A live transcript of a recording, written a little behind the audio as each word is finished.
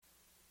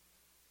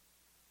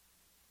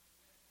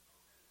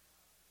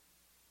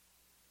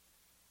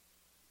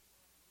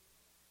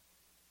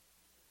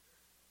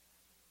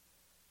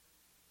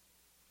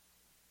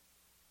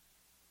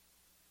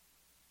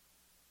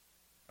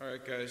All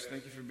right, guys,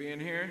 thank you for being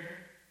here.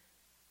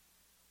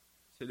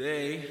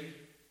 Today,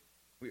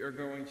 we are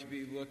going to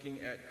be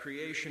looking at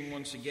creation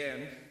once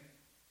again.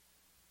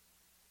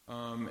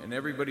 And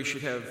everybody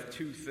should have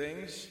two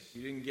things. If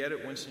you didn't get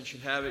it, Winston should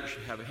have it. You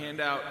should have a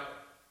handout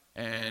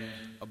and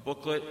a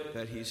booklet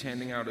that he's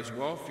handing out as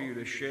well for you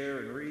to share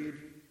and read.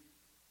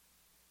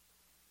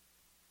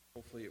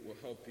 Hopefully it will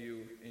help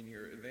you in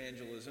your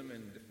evangelism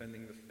and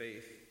defending the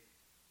faith.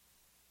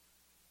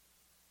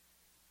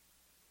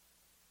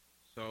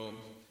 So,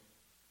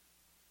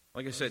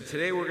 like I said,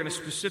 today we're going to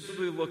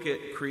specifically look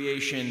at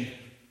creation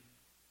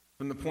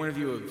from the point of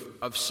view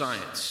of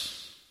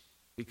science.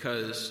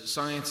 Because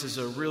science is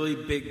a really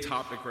big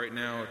topic right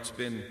now.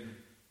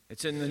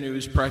 It's in the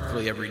news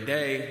practically every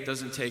day. It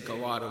doesn't take a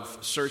lot of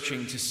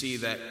searching to see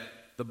that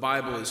the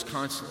Bible is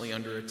constantly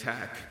under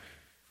attack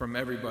from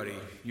everybody,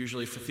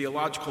 usually for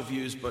theological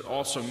views, but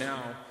also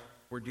now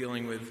we're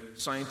dealing with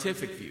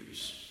scientific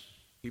views.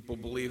 People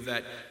believe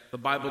that the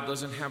Bible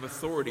doesn't have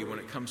authority when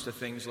it comes to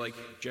things like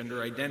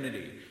gender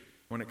identity,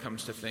 when it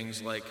comes to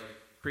things like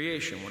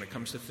creation, when it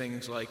comes to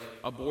things like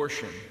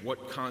abortion,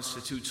 what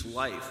constitutes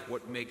life,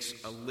 what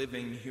makes a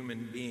living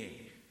human being.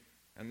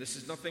 And this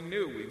is nothing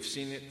new. We've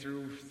seen it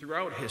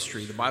throughout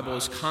history. The Bible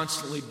is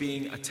constantly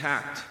being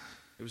attacked.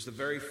 It was the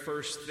very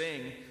first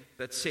thing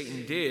that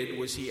Satan did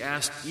was he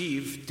asked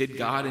Eve, did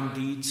God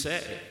indeed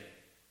say?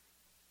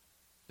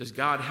 Does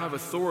God have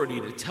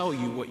authority to tell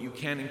you what you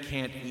can and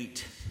can't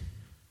eat?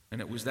 And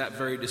it was that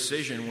very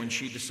decision when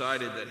she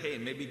decided that, hey,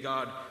 maybe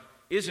God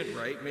isn't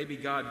right, maybe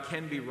God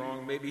can be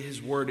wrong, maybe his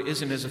word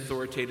isn't as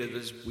authoritative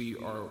as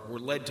we're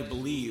led to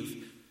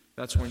believe.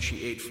 That's when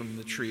she ate from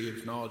the tree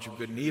of knowledge of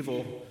good and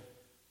evil,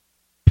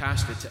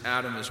 passed it to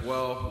Adam as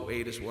well, who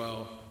ate as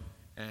well,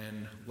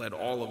 and led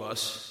all of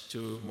us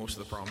to most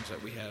of the problems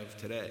that we have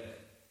today.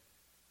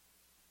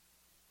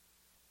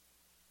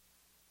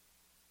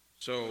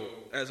 So,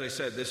 as I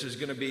said, this is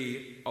going to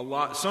be a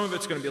lot, some of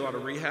it's going to be a lot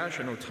of rehash.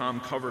 I know Tom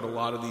covered a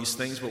lot of these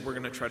things, but we're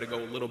going to try to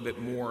go a little bit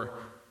more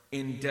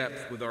in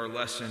depth with our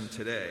lesson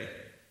today.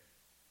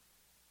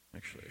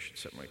 Actually, I should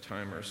set my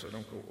timer so I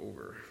don't go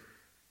over.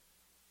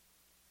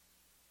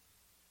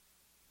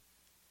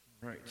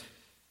 Right.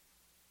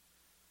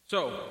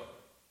 So,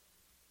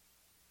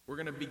 we're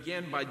going to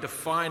begin by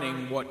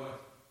defining what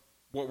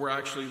we're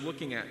actually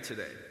looking at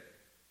today.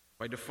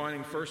 By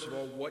defining, first of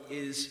all, what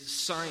is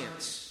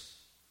science?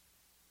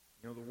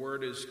 You know, the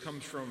word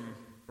comes from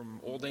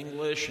Old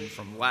English and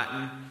from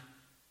Latin.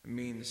 It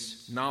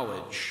means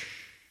knowledge.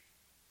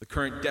 The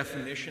current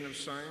definition of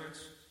science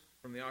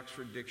from the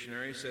Oxford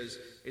Dictionary says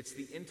it's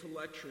the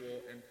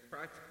intellectual and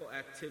practical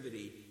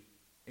activity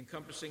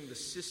encompassing the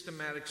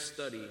systematic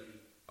study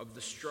of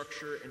the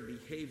structure and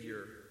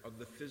behavior of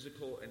the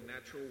physical and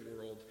natural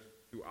world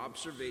through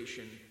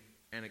observation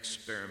and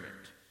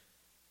experiment.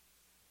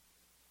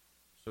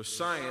 So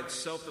science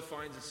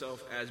self-defines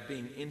itself as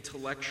being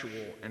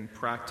intellectual and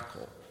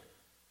practical.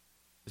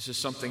 This is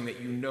something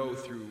that you know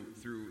through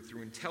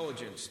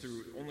intelligence,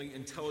 through only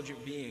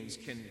intelligent beings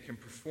can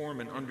perform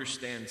and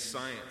understand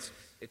science.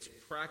 It's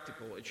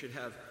practical. It should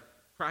have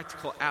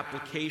practical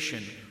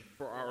application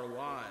for our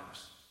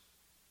lives.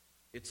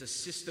 It's a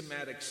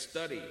systematic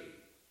study.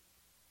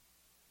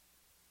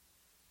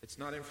 It's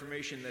not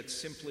information that's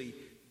simply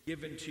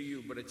given to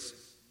you, but it's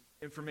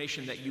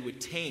information that you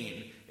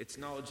attain. It's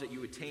knowledge that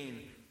you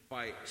attain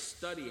by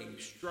studying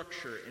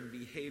structure and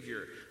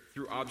behavior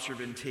through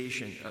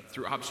observation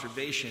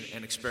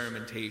and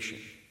experimentation.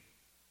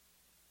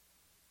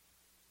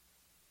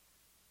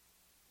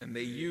 And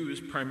they use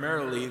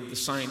primarily the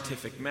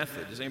scientific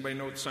method. Does anybody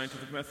know what the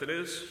scientific method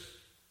is?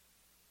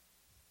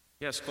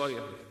 Yes,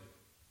 Claudia.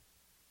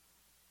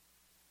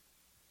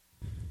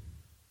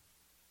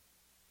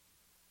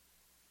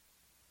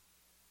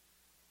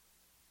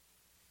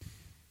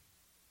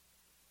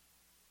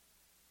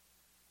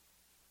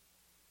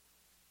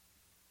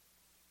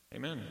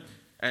 Amen.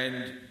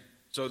 And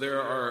so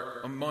there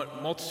are a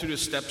multitude of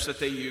steps that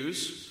they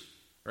use,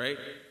 right?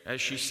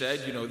 As she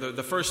said, you know,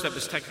 the first step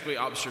is technically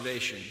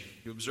observation.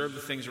 You observe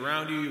the things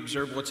around you, you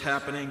observe what's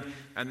happening,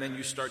 and then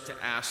you start to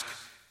ask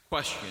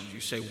questions. You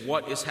say,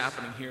 what is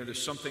happening here?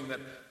 There's something that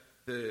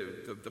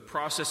the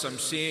process I'm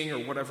seeing or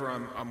whatever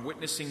I'm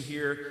witnessing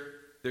here,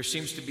 there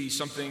seems to be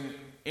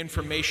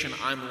information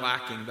I'm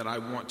lacking that I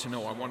want to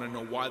know. I want to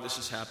know why this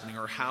is happening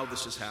or how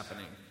this is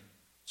happening.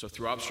 So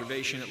through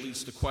observation, it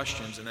leads to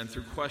questions, and then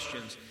through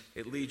questions,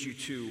 it leads you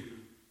to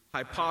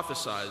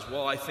hypothesize,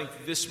 well, I think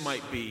this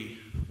might be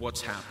what's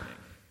happening.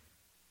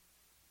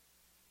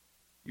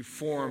 You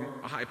form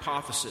a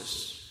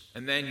hypothesis,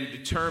 and then you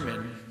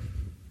determine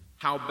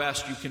how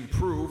best you can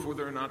prove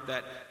whether or not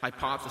that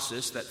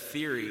hypothesis, that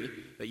theory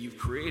that you've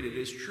created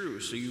is true.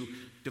 So you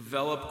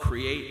develop,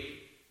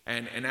 create,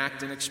 and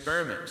enact an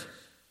experiment.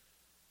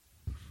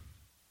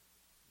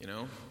 You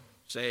know?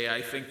 Say,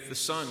 I think the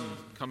sun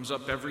comes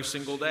up every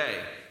single day.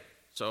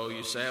 So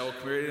you say, I will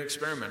create an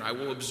experiment. I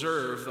will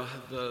observe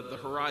the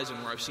horizon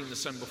where I've seen the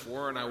sun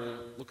before, and I will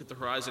look at the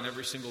horizon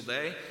every single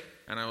day,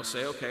 and I will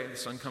say, okay, the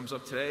sun comes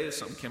up today, the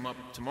sun came up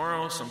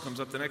tomorrow, sun comes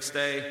up the next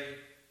day.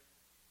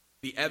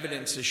 the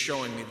evidence is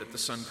showing me that the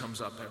sun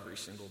comes up every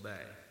single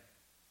day.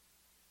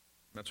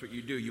 That's what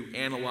you do. You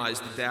analyze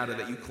the data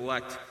that you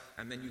collect,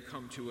 and then you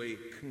come to a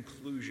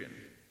conclusion.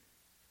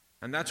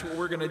 And that's what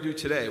we're going to do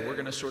today. We're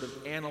going to sort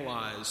of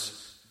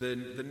analyze the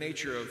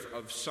nature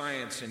of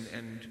science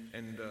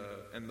and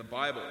the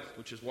Bible,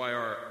 which is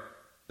why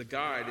the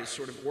guide is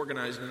sort of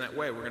organized in that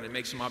way. We're going to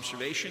make some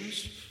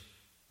observations.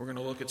 We're going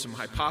to look at some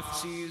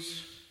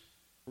hypotheses.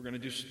 We're going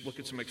to look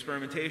at some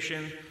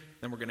experimentation.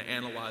 Then we're going to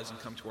analyze and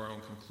come to our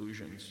own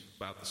conclusions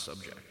about the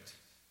subject.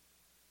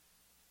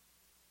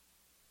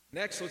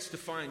 Next, let's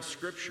define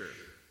Scripture.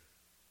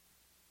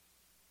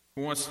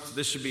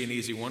 This should be an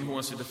easy one. Who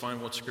wants to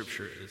define what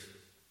Scripture is?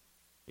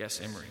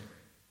 Yes, Emery.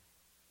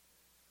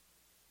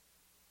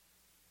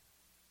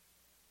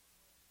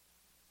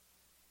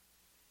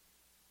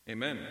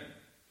 Amen.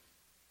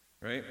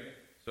 Right?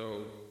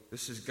 So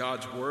this is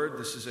God's Word.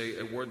 This is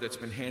a word that's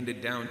been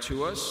handed down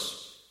to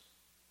us,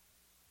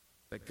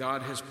 that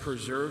God has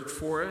preserved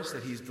for us,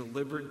 that He's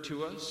delivered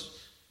to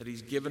us, that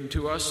He's given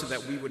to us so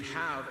that we would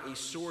have a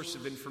source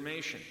of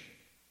information.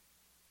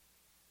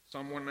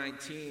 Psalm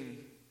 119,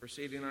 verse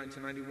 89 to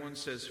 91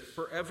 says,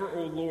 "Forever,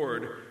 O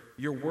Lord,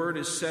 your word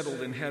is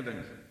settled in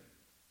heaven.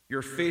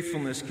 Your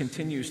faithfulness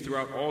continues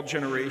throughout all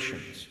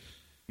generations.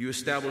 You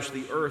establish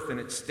the earth and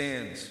it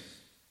stands.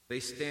 They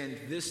stand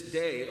this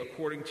day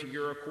according to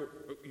your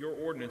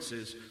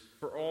ordinances,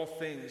 for all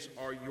things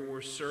are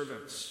your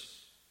servants."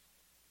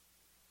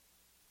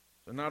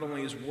 So not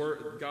only is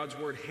God's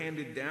word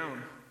handed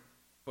down,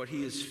 but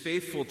He is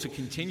faithful to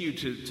continue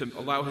to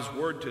allow His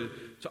word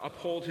to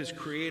uphold His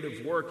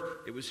creative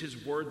work. It was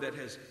His word that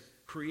has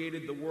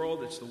created the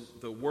world. It's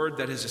the word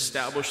that has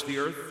established the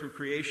earth through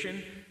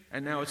creation.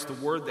 And now it's the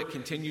word that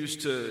continues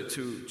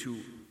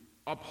to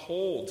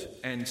uphold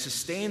and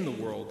sustain the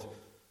world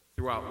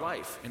throughout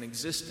life and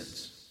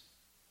existence.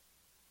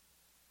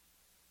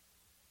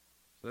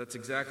 So that's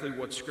exactly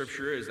what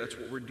Scripture is. That's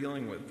what we're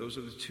dealing with. Those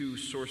are the two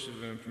sources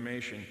of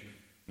information.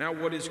 Now,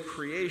 what is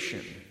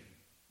creation?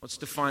 Let's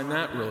define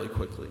that really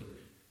quickly.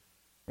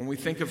 When we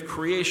think of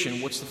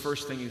creation, what's the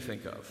first thing you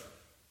think of?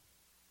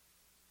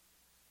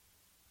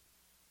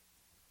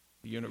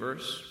 The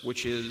universe,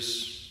 which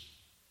is...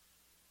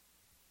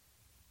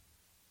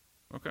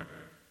 Okay.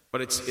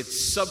 But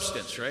it's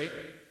substance, right?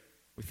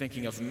 We're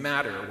thinking of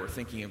matter. We're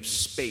thinking of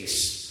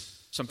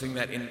space. Something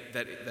that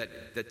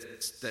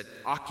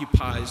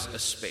occupies a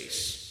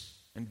space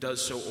and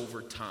does so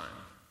over time,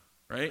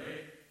 right?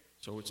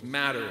 So it's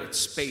matter, it's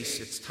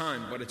space, it's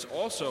time, but it's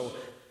also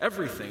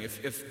everything.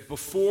 If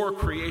before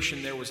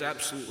creation there was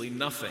absolutely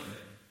nothing,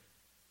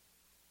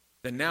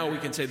 then now we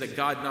can say that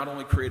God not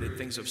only created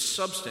things of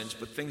substance,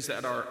 but things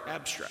that are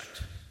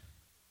abstract.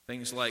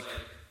 Things like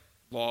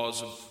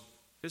laws of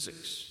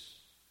physics,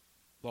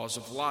 laws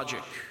of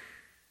logic,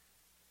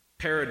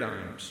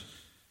 paradigms,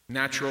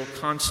 natural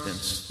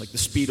constants, like the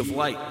speed of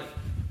light.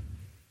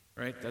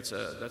 Right? That's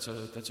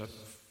a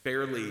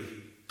fairly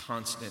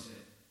constant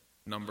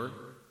number.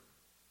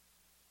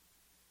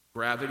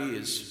 Gravity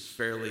is a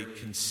fairly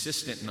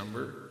consistent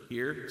number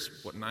here. It's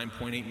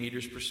 9.8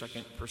 meters per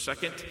second.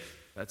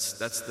 That's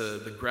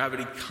the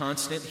gravity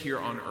constant here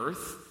on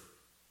Earth.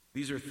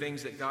 These are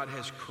things that God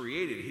has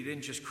created. He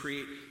didn't just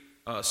create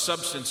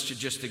substance to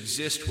just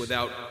exist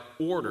without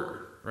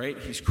order, right?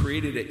 He's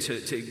created it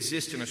to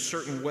exist in a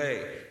certain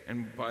way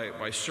and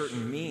by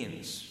certain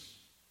means.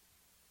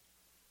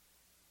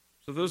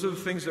 So those are the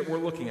things that we're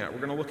looking at.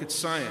 We're going to look at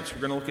science, we're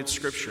going to look at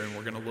Scripture, and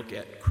we're going to look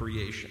at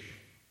creation.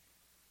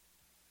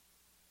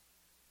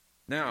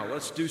 Now,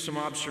 let's do some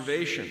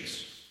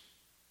observations,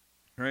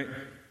 right?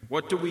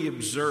 What do we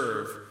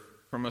observe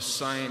from a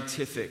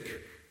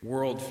scientific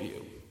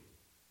worldview?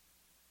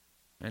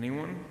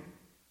 Anyone?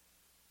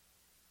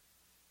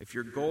 If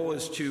your goal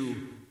is to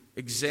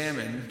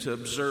examine, to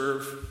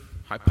observe,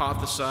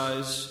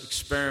 hypothesize,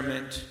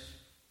 experiment,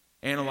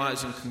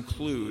 analyze, and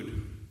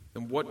conclude,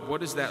 then what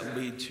does that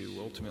lead to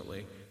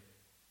ultimately?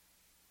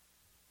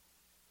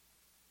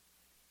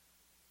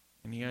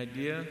 Any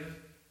idea?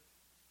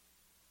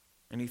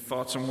 Any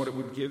thoughts on what it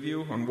would give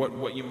you, on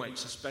what you might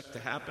suspect to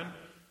happen?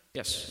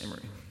 Yes,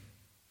 Emery.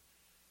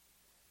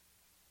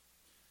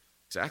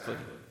 Exactly.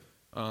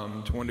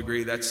 To one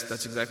degree, that's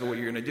exactly what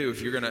you're going to do.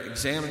 If you're going to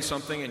examine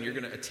something and you're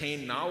going to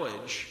attain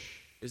knowledge,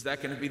 is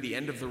that going to be the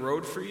end of the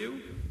road for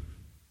you?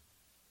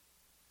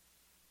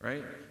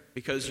 Right?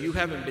 Because you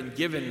haven't been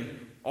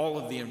given all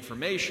of the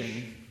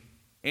information,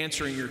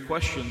 answering your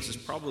questions is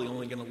probably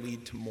only going to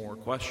lead to more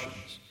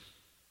questions.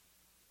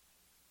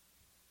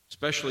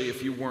 Especially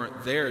if you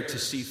weren't there to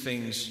see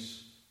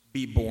things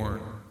be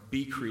born,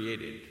 be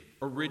created,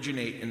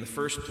 originate in the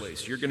first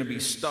place. You're going to be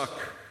stuck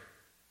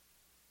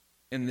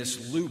in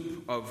this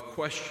loop of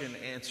question,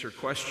 answer,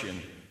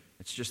 question.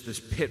 It's just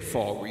this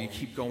pitfall where you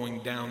keep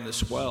going down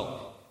this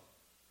well.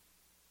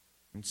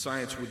 And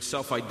science would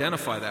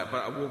self-identify that,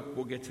 but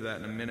we'll get to that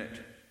in a minute.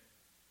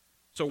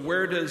 So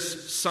where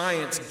does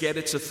science get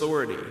its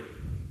authority?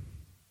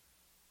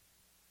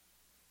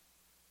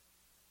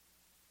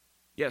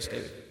 Yes,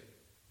 David.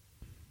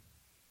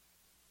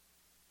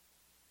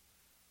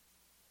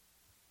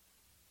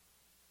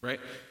 right?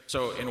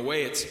 So in a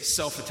way, it's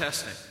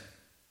self-attesting,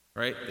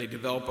 right? They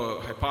develop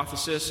a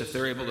hypothesis. If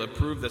they're able to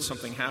prove that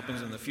something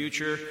happens in the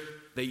future,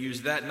 they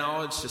use that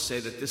knowledge to say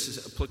that this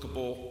is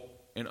applicable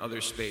in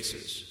other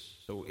spaces.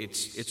 So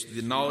it's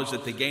the knowledge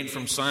that they gain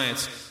from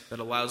science that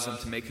allows them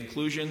to make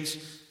conclusions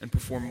and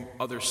perform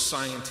other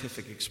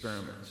scientific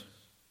experiments.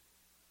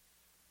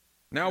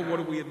 Now, what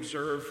do we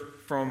observe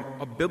from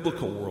a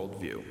biblical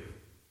worldview?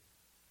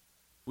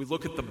 We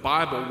look at the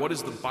Bible. What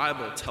does the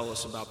Bible tell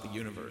us about the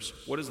universe?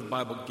 What does the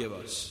Bible give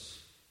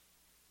us?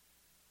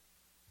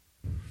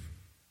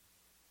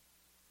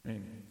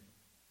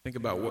 Think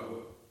about what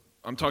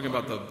I'm talking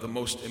about, the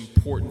most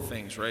important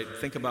things, right?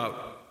 Think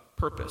about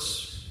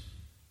purpose.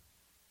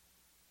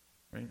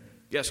 Right?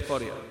 Yes,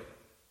 Claudia.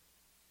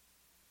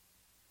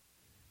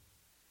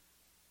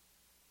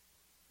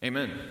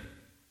 Amen.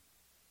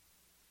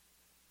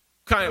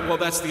 Well,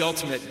 that's the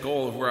ultimate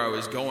goal of where I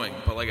was going.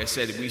 But like I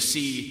said, we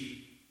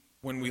see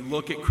when we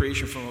look at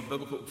creation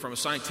from a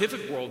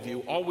scientific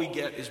worldview, all we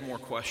get is more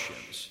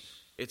questions.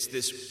 It's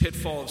this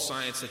pitfall of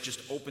science that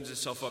just opens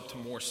itself up to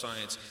more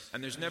science,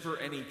 and there's never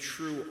any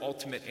true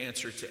ultimate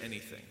answer to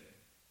anything.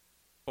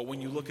 But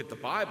when you look at the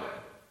Bible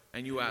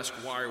and you ask,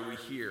 why are we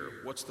here?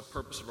 What's the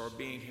purpose of our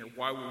being here?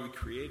 Why were we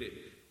created?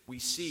 We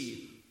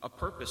see a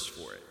purpose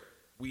for it.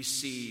 We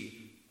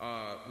see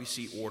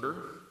order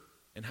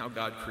in how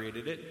God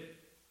created it.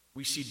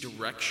 We see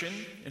direction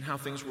in how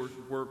things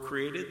were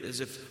created,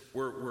 as if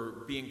we're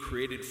being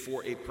created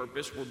for a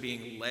purpose. We're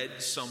being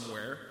led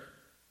somewhere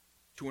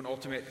to an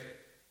ultimate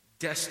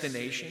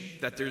destination,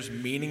 that there's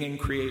meaning in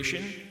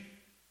creation.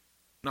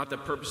 Not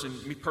that purpose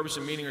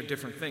and meaning are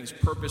different things.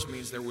 Purpose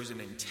means there was an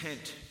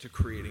intent to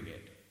creating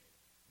it.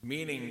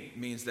 Meaning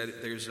means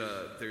that there's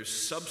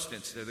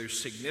substance, that there's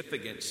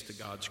significance to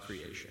God's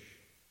creation.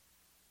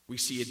 We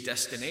see a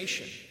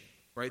destination,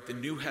 right? The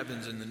new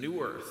heavens and the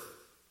new earth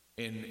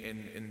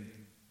in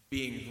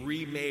being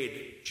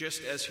remade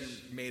just as He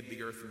made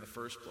the earth in the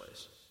first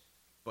place,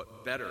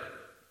 but better,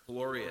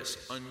 glorious,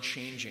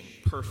 unchanging,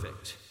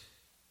 perfect.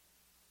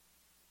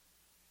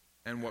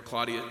 And what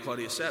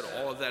Claudia said,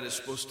 all of that is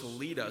supposed to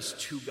lead us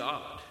to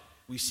God.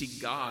 We see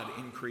God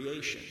in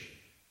creation.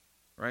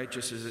 Right?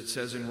 Just as it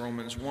says in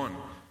Romans 1.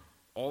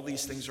 All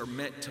these things are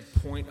meant to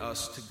point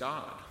us to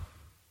God.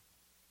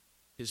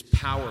 His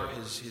power,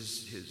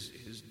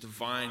 his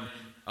divine,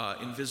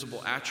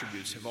 invisible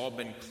attributes have all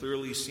been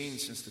clearly seen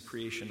since the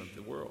creation of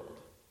the world.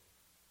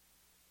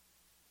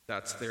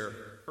 That's their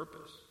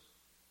purpose.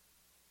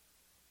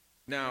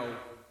 Now,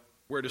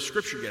 where does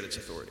Scripture get its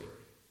authority?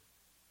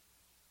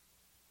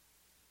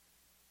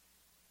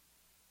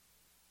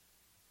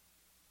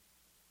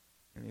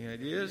 Any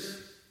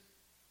ideas?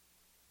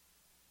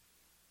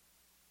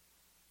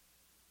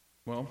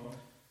 Well,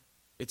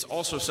 it's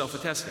also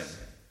self-attesting.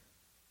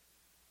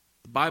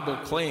 The Bible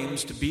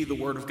claims to be the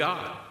Word of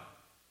God.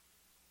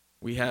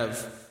 We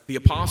have the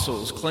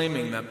apostles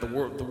claiming that the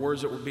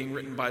words that were being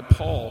written by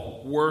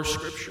Paul were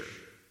Scripture.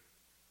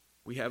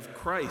 We have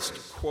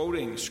Christ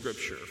quoting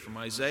Scripture from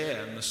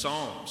Isaiah and the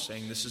Psalms,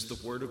 saying this is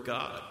the Word of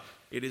God.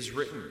 It is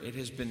written, it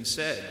has been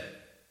said.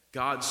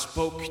 God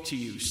spoke to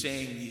you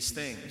saying these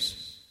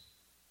things.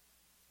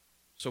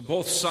 So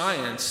both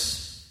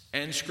science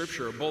and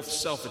Scripture are both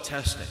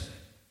self-attesting.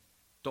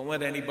 Don't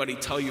let anybody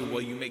tell you, well,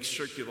 you make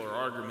circular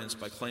arguments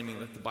by claiming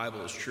that the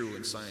Bible is true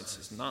and science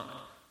is not.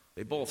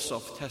 They both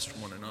self-attest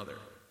one another.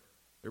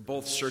 They're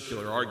both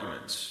circular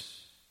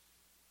arguments.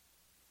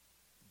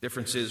 The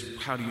difference is,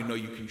 how do you know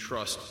you can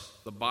trust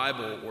the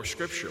Bible or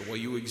Scripture? Well,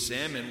 you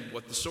examine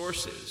what the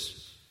source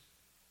is.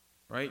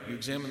 Right? You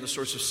examine the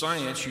source of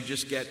science, you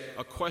just get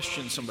a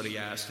question somebody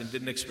asked and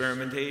did an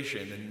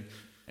experimentation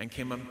and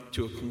came up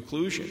to a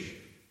conclusion.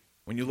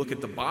 When you look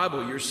at the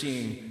Bible, you're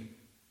seeing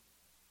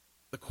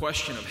the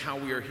question of how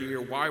we are here,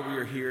 why we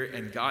are here,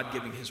 and God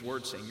giving His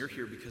word saying, you're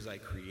here because I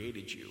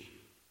created you.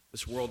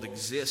 This world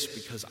exists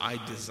because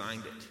I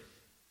designed it.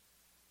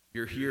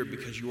 You're here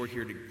because you are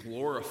here to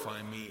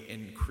glorify me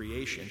in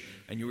creation,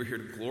 and you are here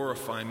to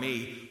glorify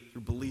me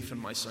through belief in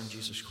my Son,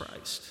 Jesus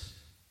Christ.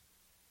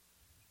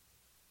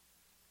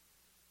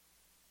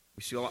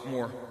 We see a lot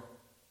more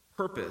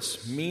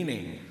purpose,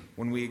 meaning,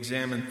 when we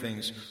examine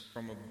things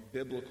from a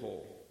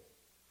biblical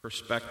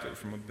perspective,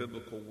 from a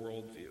biblical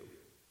worldview.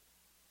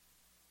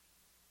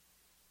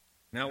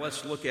 Now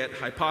let's look at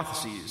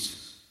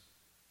hypotheses,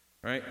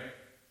 right?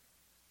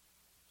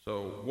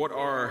 So what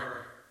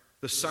are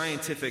the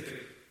scientific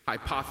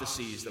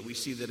hypotheses that we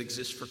see that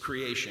exist for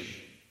creation?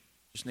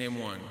 Just name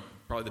one,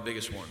 probably the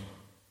biggest one.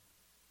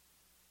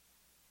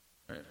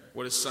 Right?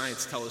 What does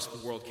science tell us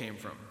the world came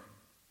from?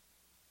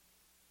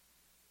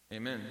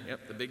 Amen.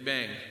 Yep, the Big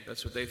Bang.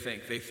 That's what they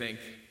think. They think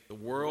the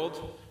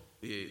world,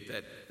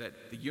 that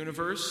the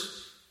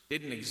universe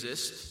didn't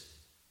exist.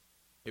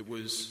 It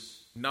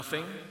was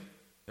nothing.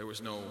 There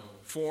was no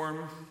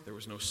form. There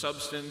was no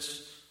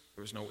substance.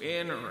 There was no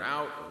in or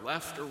out, or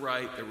left or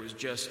right. There was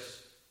just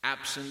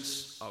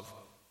absence of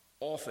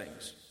all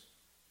things.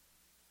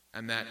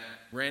 And that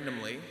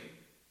randomly,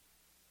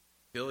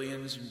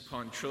 billions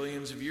upon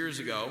trillions of years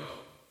ago,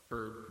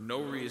 for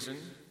no reason,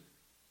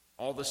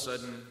 all of a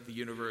sudden the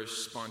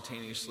universe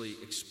spontaneously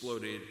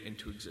exploded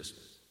into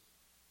existence.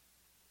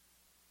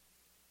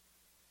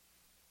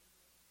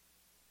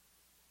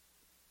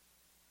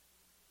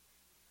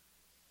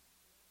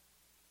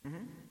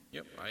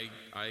 Yep,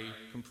 I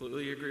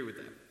completely agree with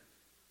that.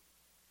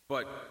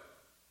 But,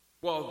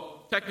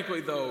 well, technically,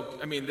 though,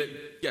 I mean,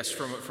 yes,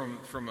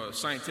 from a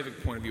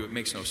scientific point of view, it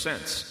makes no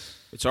sense.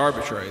 It's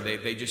arbitrary.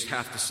 They just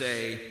have to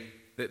say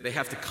that they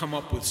have to come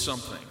up with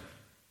something.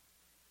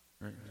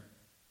 Right?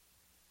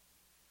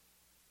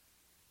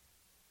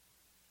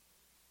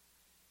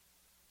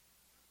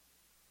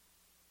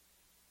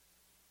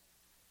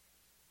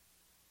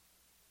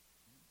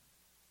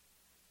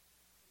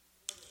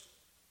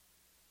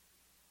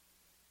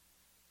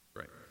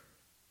 Right.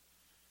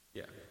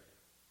 Yeah.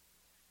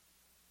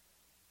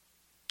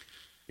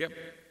 Yep.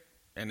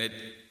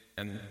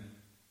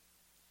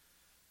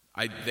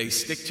 They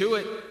stick to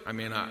it.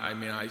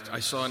 I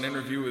saw an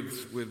interview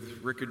with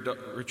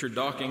Richard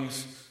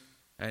Dawkins,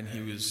 and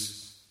he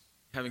was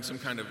having some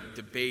kind of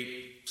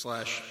debate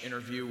 /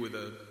 interview with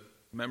a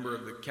member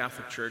of the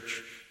Catholic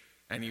Church,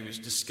 and he was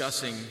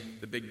discussing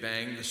the Big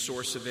Bang, the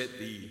source of it,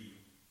 the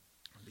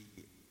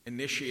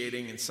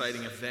initiating,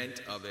 inciting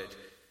event of it.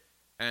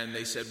 And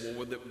they said,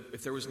 well,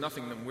 if there was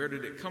nothing, then where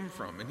did it come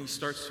from? And he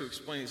starts to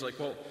explain. He's like,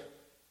 well,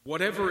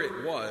 whatever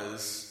it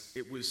was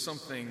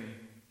something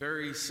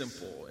very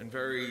simple and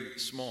very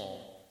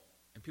small.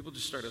 And people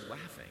just started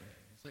laughing.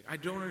 It's like, I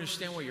don't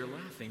understand why you're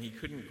laughing. He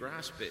couldn't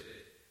grasp it.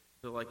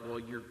 They're like, well,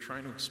 you're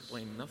trying to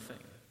explain nothing.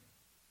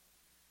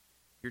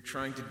 You're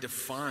trying to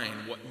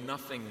define what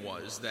nothing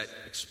was that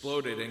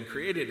exploded and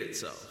created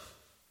itself.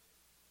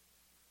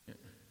 Yeah.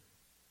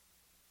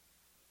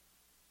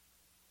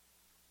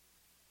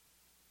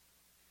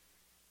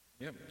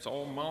 Yep, it's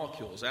all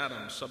molecules,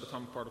 atoms,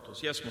 subatomic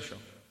particles. Yes, Michelle?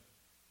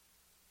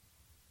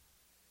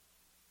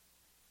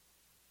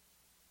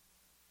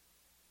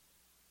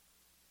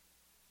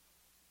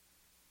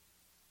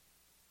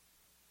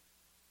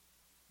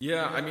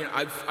 Yeah,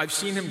 I've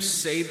seen him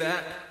say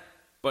that,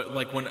 but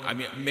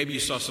maybe you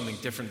saw something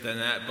different than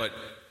that, but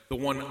the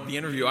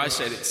interview I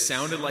said, it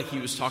sounded like he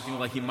was talking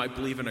like he might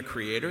believe in a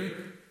creator,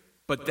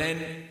 but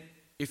then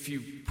if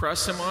you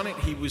press him on it,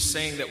 he was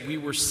saying that we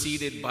were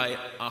seeded by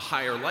a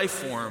higher life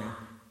form,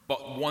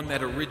 but one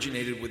that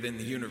originated within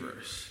the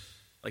universe.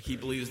 Like he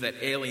believes that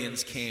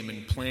aliens came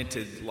and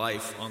planted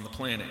life on the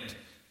planet.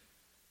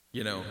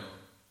 You know,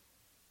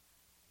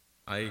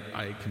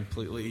 I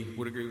completely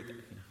would agree with that.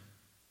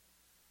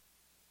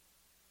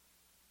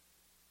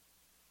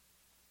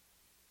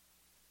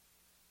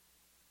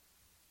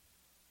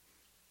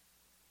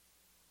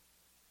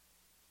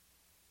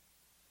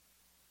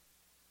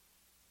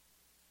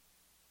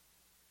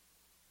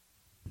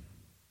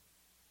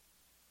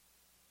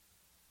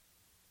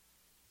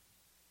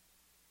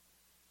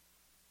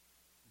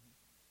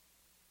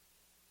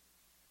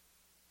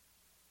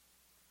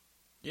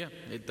 Yeah,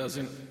 it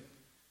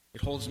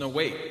holds no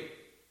weight.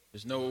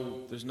 There's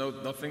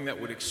nothing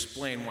that would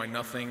explain why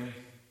nothing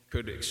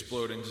could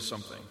explode into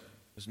something.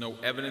 There's no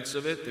evidence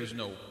of it. There's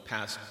no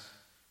past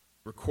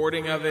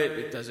recording of it.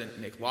 It doesn't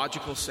make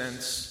logical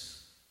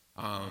sense.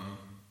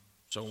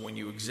 So when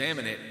you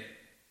examine it,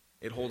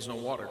 it holds no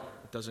water.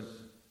 It doesn't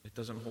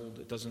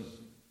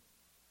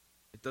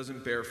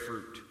bear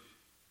fruit,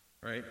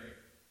 right?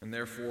 And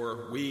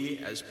therefore, we,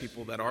 as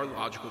people that are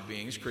logical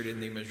beings created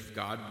in the image of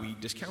God, we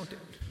discount it.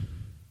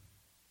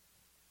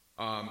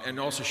 And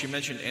also, she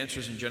mentioned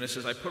Answers in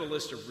Genesis. I put a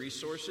list of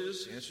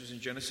resources. Answers in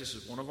Genesis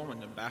is one of them in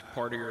the back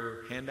part of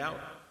your handout.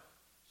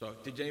 So,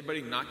 did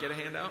anybody not get a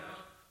handout?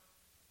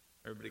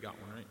 Everybody got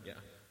one, right? Yeah.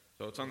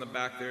 So, it's on the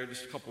back there.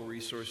 Just a couple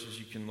resources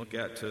you can look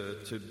at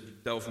to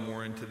delve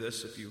more into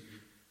this if you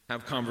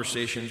have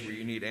conversations where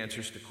you need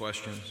answers to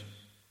questions.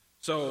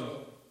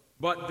 So,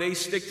 but they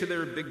stick to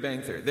their Big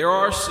Bang theory. There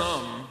are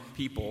some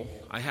people,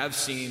 I have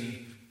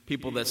seen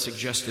people that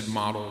suggested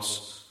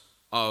models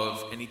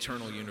of an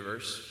eternal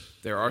universe.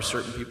 There are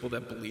certain people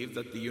that believe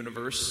that the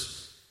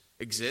universe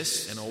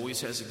exists and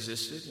always has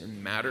existed,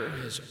 and matter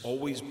has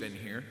always been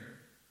here.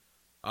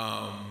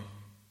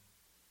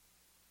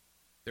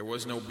 There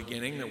was no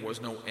beginning, there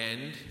was no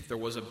end. If there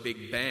was a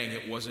Big Bang,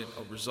 it wasn't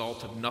a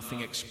result of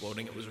nothing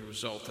exploding, it was a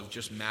result of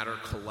just matter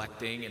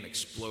collecting and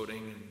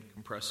exploding and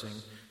compressing.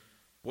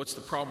 What's the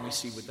problem we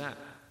see with that?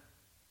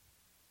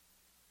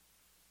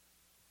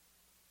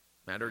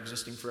 Matter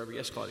existing forever.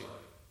 Yes, Claudia?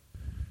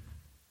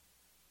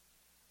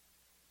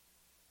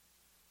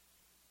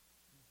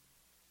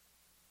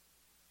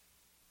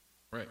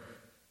 Right.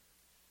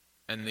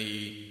 And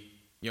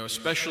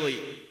especially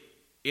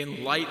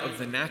in light of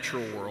the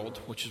natural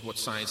world, which is what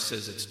science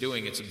says it's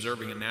doing, it's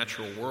observing a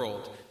natural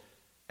world,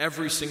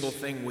 every single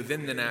thing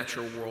within the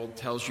natural world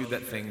tells you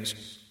that things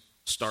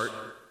start,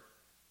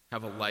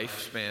 have a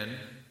lifespan,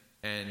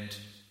 and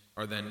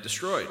are then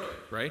destroyed,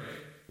 right?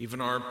 Even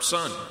our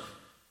sun,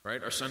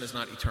 right? Our sun is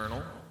not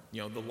eternal.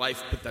 The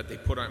life that they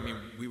put on,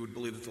 we would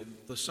believe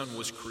that the sun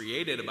was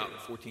created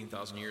about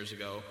 14,000 years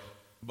ago,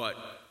 but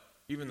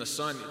even the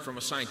sun, from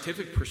a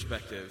scientific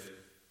perspective,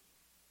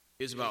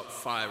 is about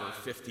 5 or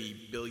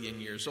 50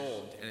 billion years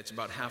old, and it's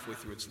about halfway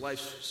through its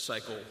life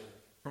cycle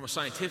from a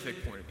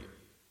scientific point of view.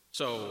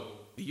 So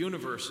the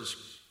universe is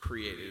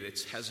created.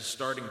 It has a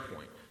starting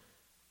point.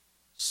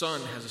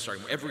 Sun has a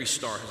starting point. Every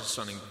star has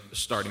a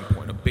starting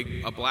point.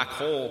 A black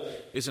hole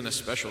isn't a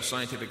special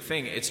scientific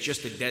thing. It's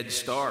just a dead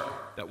star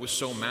that was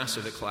so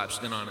massive it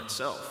collapsed in on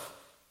itself.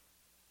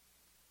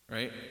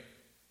 Right?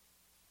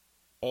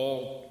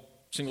 All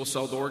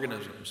single-celled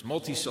organisms,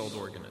 multi-celled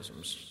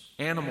organisms,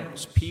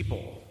 animals,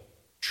 people,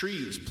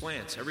 trees,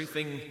 plants,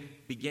 everything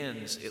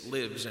begins, it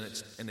lives,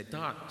 and it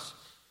dies.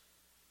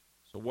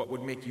 So what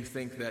would make you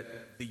think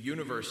that the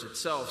universe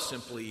itself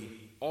simply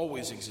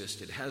always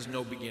existed, has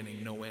no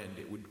beginning, no end?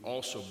 It would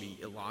also be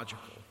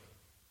illogical.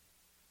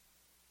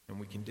 And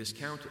we can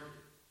discount it.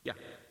 Yeah.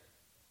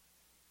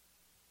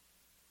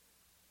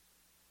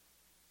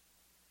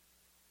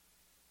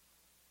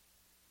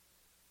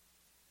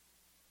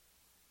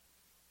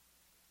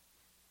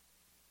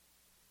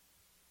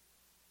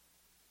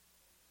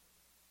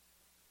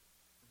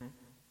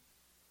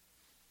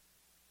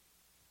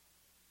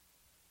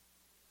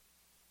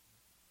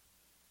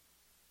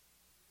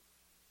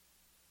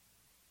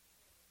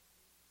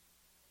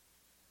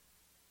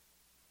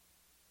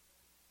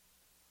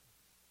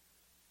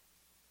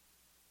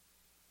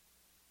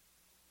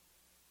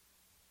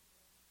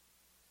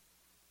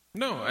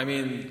 No, I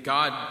mean,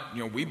 God,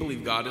 we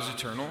believe God is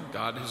eternal.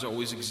 God has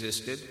always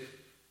existed.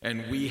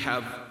 And we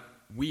have,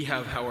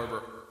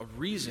 however, a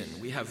reason.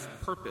 We have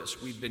purpose.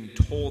 We've been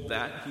told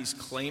that. He's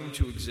claimed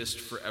to exist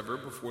forever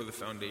before the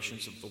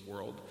foundations of the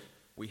world.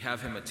 We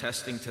have him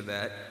attesting to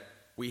that.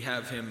 We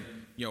have him,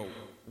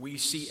 we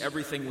see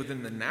everything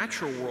within the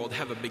natural world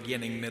have a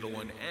beginning, middle,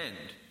 and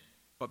end.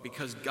 But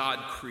because God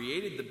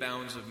created the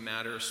bounds of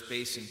matter,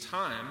 space, and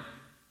time,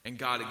 and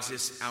God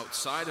exists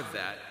outside of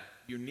that,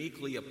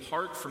 uniquely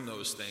apart from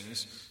those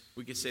things,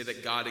 we could say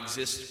that God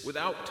exists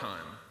without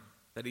time,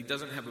 that he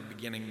doesn't have a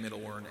beginning,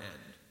 middle, or an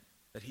end,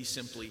 that he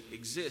simply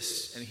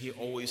exists, and he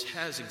always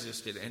has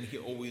existed, and he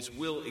always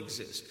will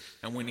exist.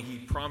 And when he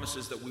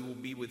promises that we will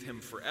be with him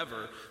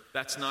forever,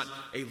 that's not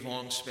a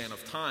long span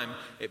of time.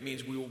 It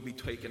means we will be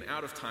taken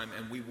out of time,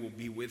 and we will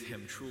be with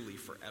him truly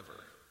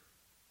forever.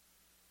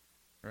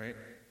 Right?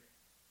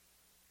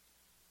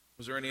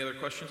 Was there any other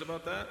questions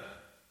about that?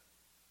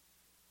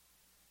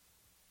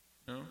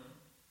 No?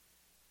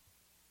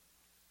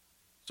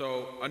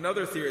 So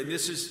another theory, and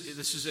this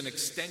is an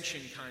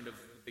extension kind of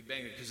Big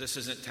Bang, because this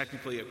isn't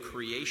technically a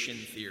creation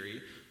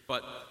theory,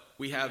 but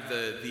we have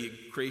the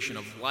creation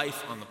of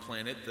life on the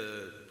planet,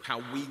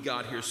 how we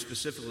got here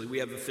specifically. We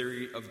have the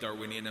theory of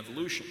Darwinian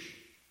evolution,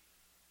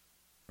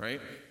 right?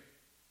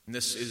 And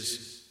this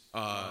is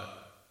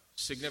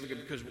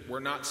significant because we're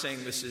not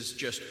saying this is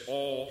just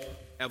all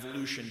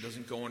evolution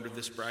doesn't go under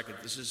this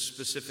bracket. This is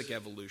specific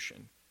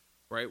evolution,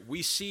 right?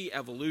 We see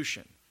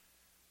evolution,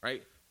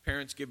 right?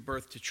 Parents give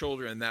birth to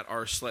children that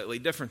are slightly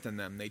different than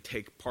them. They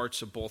take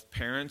parts of both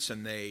parents,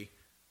 and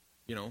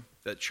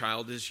that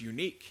child is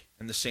unique.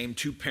 And the same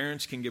two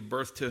parents can give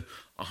birth to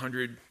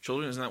 100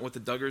 children. Isn't that what the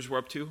Duggars were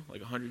up to?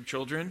 Like 100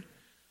 children?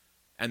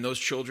 And those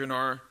children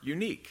are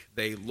unique.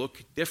 They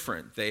look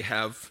different. They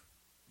have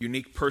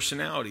unique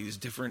personalities,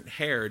 different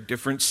hair,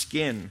 different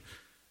skin.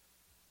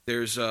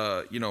 There's,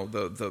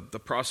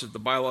 the process, the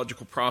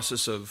biological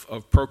process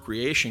of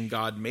procreation.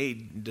 God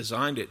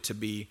designed it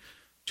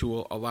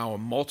to allow a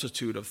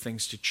multitude of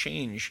things to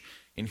change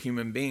in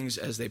human beings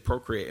as they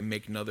procreate and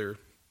make other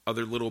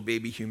little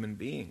baby human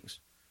beings.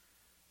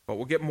 But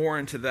we'll get more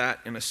into that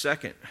in a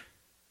second.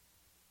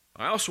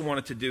 I also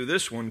wanted to do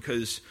this one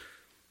because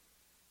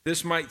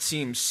this might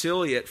seem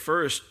silly at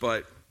first,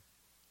 but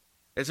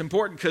it's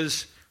important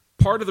because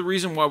part of the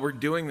reason why we're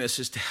doing this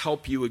is to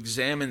help you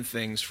examine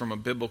things from a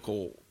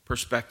biblical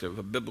perspective,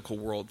 a biblical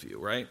worldview,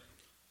 right?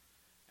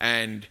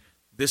 And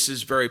this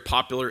is very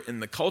popular in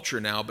the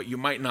culture now, but you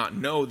might not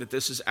know that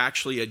this is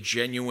actually a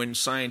genuine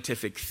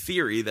scientific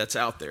theory that's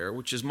out there,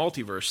 which is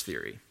multiverse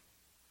theory,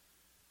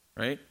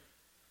 right?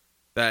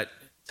 That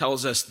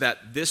tells us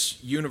that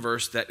this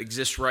universe that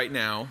exists right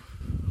now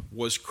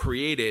was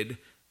created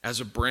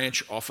as a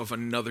branch off of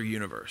another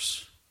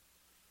universe,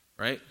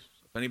 right?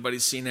 If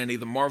anybody's seen any of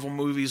the Marvel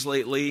movies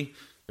lately,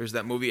 there's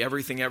that movie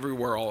Everything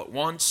Everywhere All at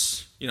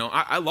Once.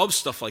 I love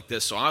stuff like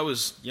this, so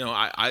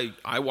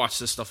I watch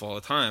this stuff all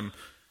the time.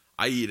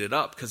 I eat it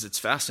up because it's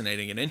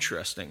fascinating and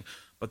interesting.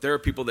 But there are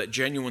people that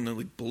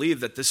genuinely believe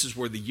that this is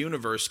where the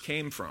universe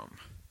came from,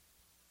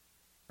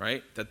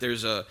 right? That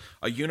there's a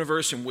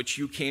universe in which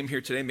you came here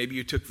today. Maybe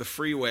you took the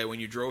freeway when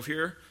you drove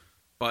here,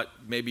 but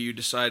maybe you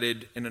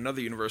decided in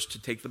another universe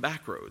to take the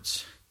back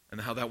roads.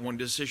 And how that one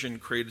decision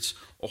creates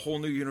a whole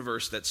new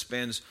universe that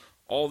spans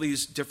all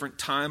these different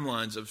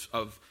timelines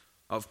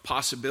of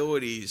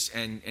possibilities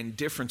and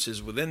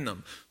differences within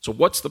them. So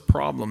what's the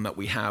problem that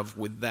we have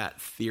with that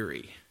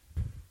theory?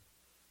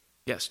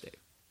 Yes, Dave.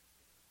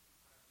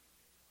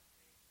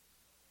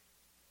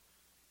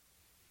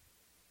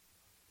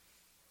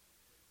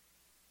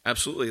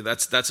 Absolutely.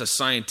 That's a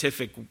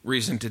scientific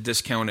reason to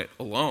discount it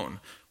alone.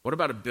 What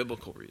about a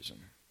biblical reason?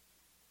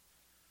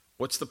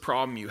 What's the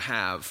problem you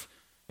have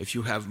if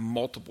you have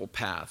multiple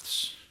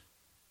paths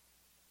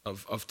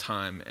of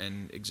time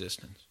and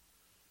existence?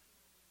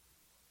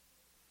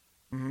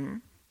 Mm-hmm.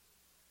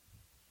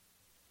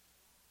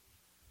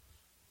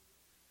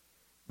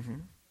 Mm-hmm.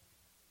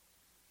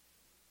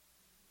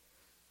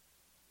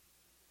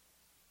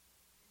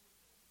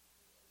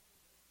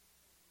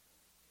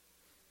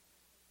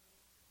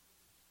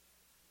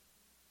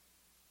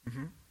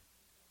 Mm-hmm.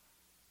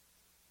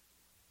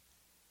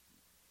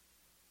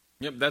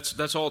 Yep,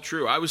 that's all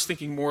true. I was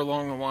thinking more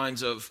along the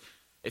lines of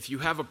if you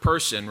have a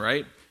person,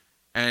 right,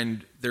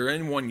 and they're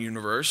in one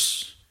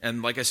universe,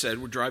 and like I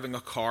said, we're driving a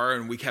car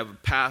and we have a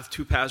path,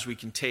 two paths we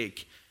can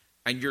take,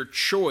 and your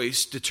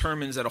choice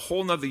determines that a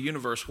whole nother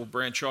universe will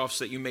branch off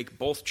so that you make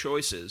both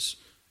choices,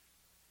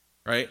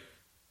 right?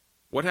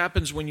 What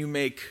happens when you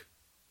make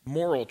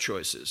moral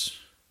choices?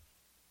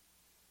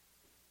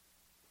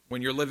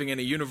 When you're living in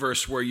a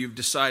universe where you've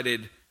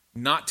decided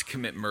not to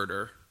commit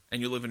murder,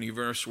 and you live in a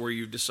universe where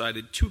you've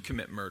decided to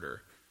commit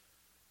murder,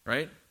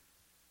 right?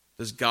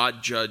 Does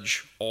God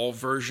judge all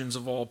versions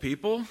of all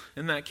people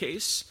in that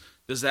case?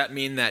 Does that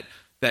mean that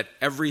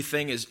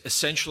everything is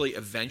essentially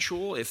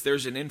eventual? If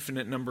there's an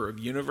infinite number of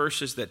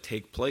universes that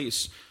take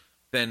place,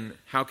 then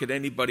how could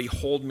anybody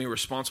hold me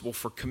responsible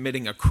for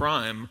committing a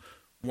crime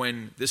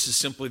when this is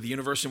simply the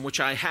universe in which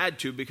I had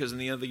to because in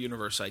the other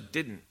universe I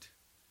didn't?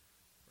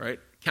 Right?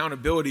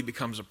 Accountability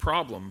becomes a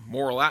problem.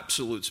 Moral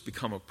absolutes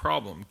become a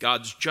problem.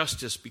 God's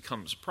justice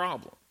becomes a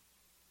problem.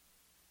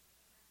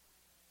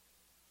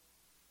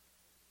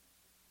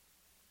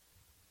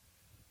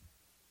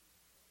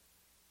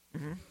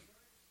 Mm-hmm.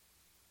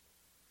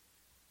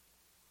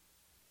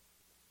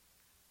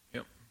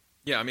 Yep.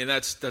 Yeah, I mean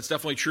that's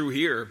definitely true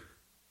here.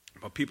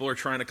 But people are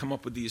trying to come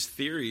up with these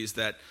theories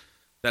that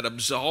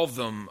absolve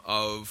them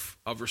of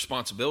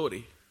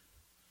responsibility.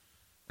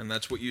 And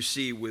that's what you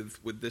see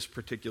with this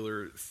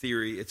particular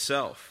theory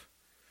itself.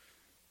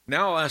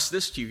 Now I'll ask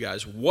this to you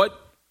guys. What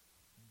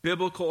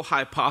biblical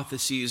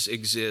hypotheses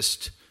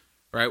exist,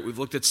 right? We've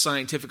looked at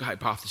scientific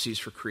hypotheses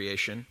for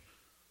creation.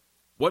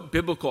 What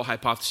biblical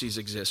hypotheses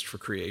exist for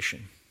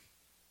creation?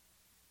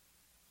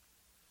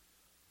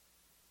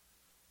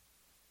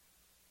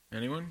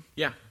 Anyone?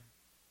 Yeah.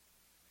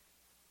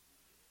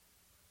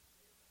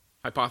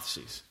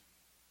 Hypotheses.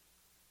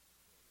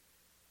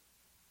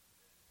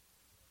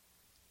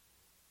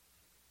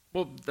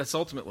 Well, that's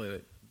ultimately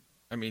it.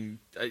 I mean,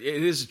 it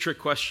is a trick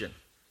question.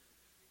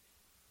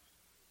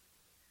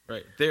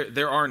 Right.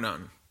 There are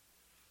none.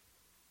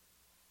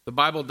 The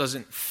Bible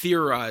doesn't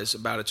theorize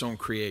about its own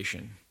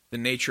creation, the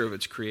nature of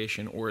its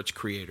creation or its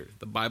creator.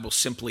 The Bible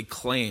simply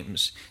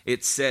claims,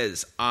 it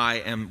says,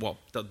 the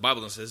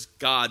Bible doesn't say,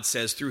 God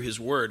says through his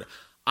word,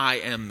 I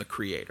am the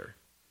creator.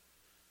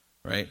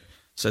 Right?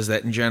 Says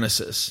that in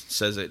Genesis,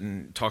 says it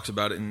and talks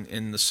about it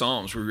in the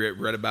Psalms. We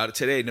read about it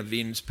today.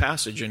 Naveen's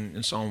passage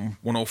in Psalm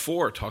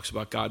 104 talks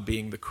about God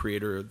being the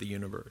creator of the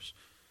universe.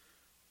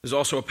 There's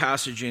also a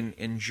passage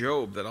in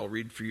Job that I'll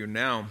read for you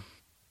now.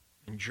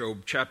 In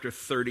Job chapter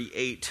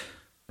 38,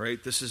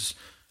 right? This is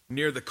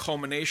near the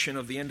culmination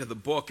of the end of the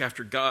book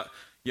after God,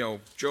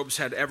 Job's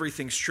had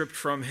everything stripped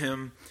from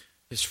him.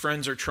 His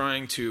friends are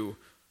trying to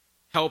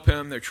help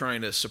him. They're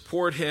trying to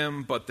support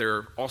him, but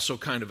they're also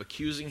kind of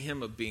accusing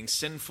him of being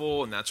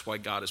sinful, and that's why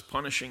God is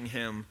punishing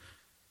him.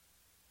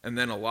 And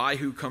then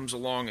Elihu comes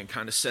along and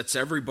kind of sets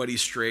everybody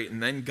straight,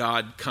 and then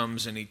God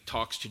comes and he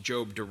talks to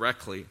Job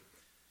directly.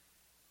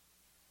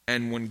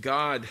 And when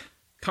God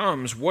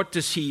comes, what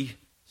does he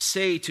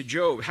say to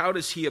Job? How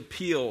does he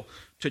appeal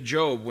to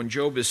Job when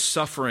Job is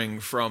suffering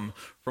from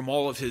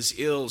all of his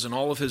ills and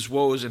all of his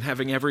woes and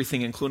having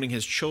everything, including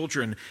his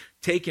children,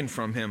 taken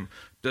from him?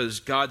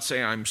 Does God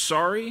say, I'm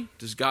sorry?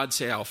 Does God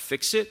say, I'll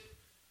fix it?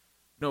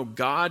 No,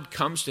 God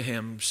comes to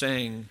him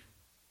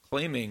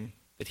claiming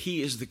that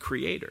he is the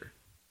creator.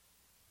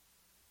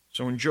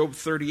 So in Job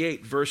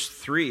 38, verse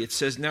 3, it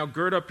says, Now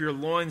gird up your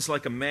loins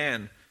like a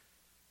man,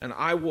 and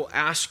I will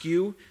ask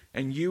you,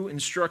 and you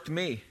instruct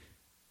me.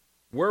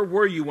 Where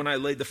were you when I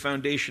laid the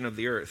foundation of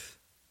the earth?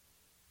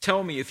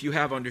 Tell me if you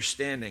have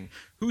understanding.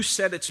 Who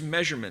set its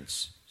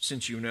measurements,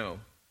 since you know?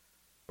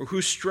 Or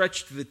who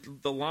stretched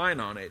the line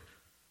on it?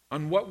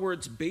 On what were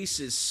its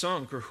bases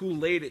sunk, or who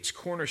laid its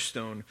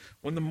cornerstone?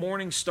 When the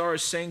morning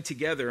stars sang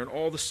together, and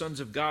all the sons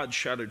of God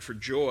shouted for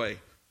joy?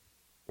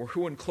 Or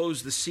who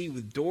enclosed the sea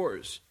with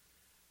doors?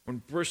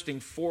 When bursting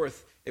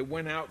forth it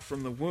went out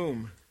from the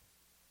womb?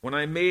 When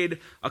I made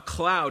a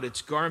cloud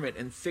its garment,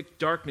 and thick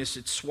darkness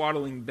its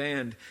swaddling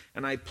band,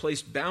 and I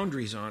placed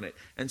boundaries on it,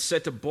 and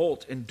set a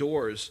bolt and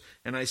doors,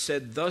 and I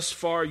said, Thus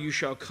far you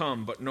shall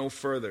come, but no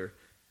further,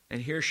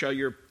 and here shall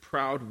your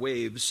proud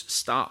waves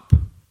stop.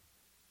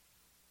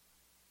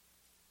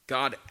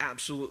 God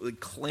absolutely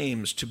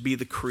claims to be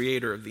the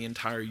creator of the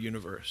entire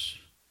universe.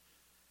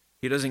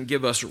 He doesn't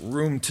give us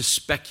room to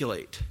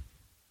speculate.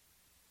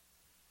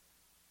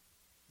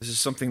 This is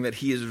something that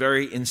he is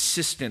very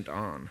insistent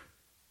on.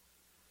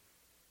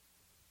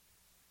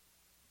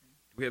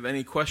 Do we have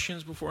any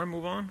questions before I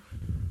move on?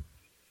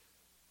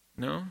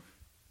 No?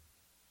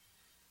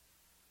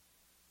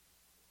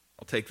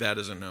 I'll take that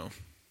as a no.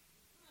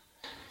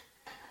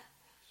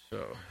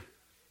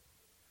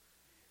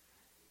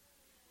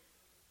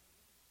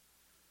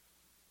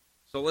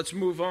 So let's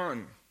move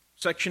on.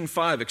 Section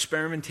 5,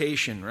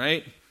 experimentation,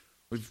 right?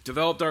 We've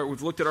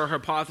looked at our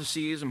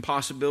hypotheses and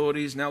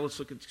possibilities. Now let's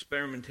look at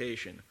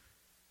experimentation.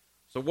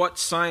 So what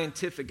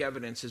scientific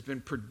evidence has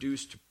been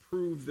produced to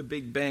prove the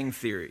Big Bang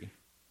Theory?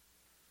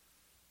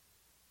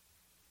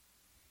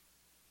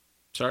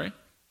 Sorry?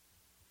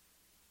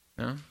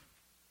 No?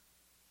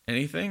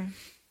 Anything?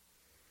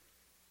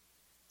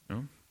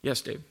 No?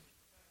 Yes, Dave?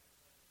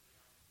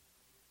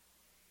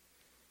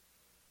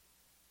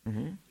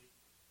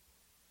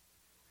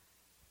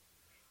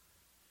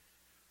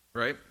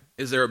 Right?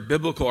 Is there a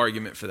biblical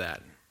argument for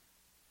that?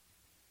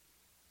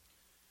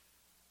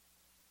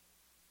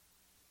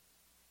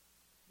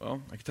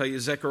 Well, I can tell you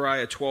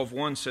Zechariah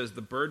 12:1 says,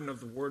 "The burden of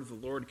the word of the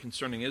Lord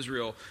concerning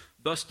Israel,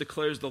 thus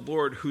declares the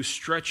Lord, who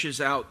stretches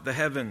out the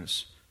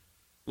heavens,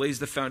 lays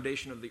the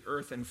foundation of the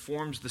earth, and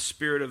forms the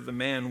spirit of the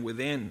man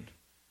within."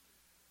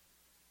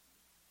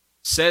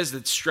 Says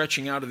that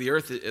stretching out of the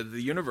earth, of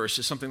the universe,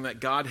 is something that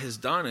God has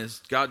done,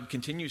 as God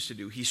continues to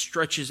do. He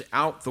stretches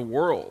out the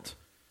world.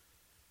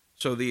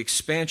 So the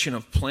expansion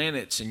of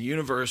planets and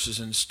universes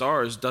and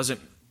stars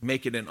doesn't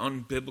make it an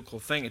unbiblical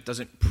thing. It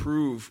doesn't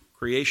prove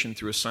creation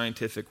through a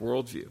scientific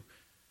worldview.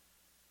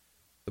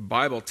 The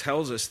Bible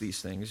tells us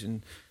these things,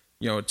 and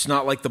it's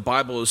not like the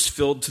Bible is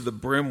filled to the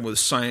brim with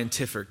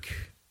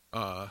scientific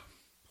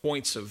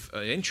points of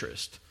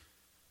interest.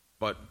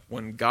 But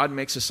when God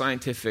makes a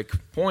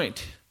scientific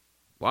point,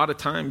 a lot of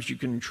times you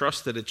can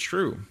trust that it's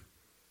true.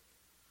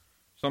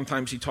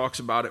 Sometimes he talks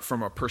about it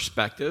from a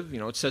perspective.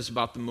 It says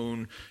about the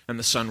moon and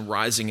the sun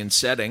rising and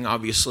setting.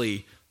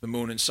 Obviously, the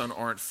moon and sun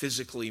aren't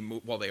physically,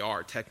 they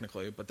are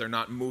technically, but they're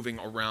not moving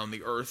around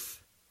the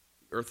earth.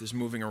 The earth is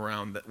moving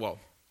around, the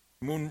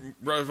moon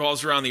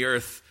revolves around the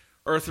earth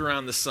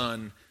around the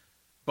sun.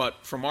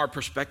 But from our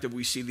perspective,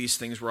 we see these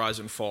things rise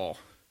and fall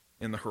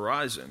in the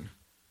horizon.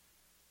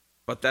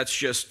 But that's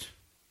just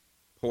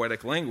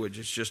poetic language.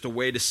 It's just a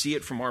way to see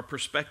it from our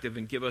perspective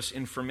and give us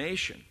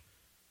information.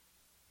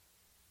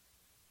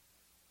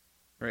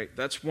 Right?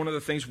 That's one of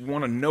the things we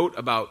want to note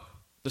about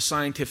the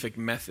scientific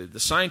method. The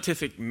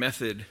scientific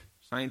method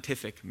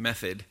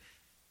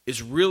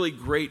is really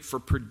great for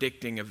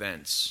predicting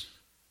events,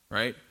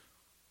 right?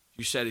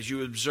 You said as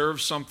you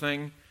observe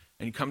something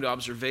and you come to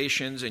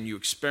observations and you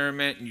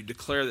experiment and you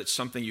declare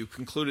that you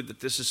concluded that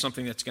this is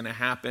something that's going to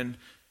happen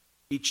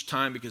each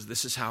time because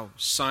this is how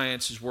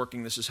science is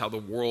working, this is how the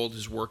world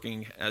is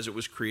working as it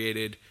was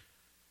created.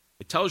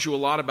 It tells you a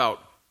lot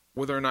about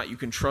whether or not you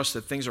can trust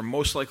that things are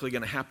most likely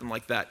going to happen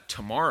like that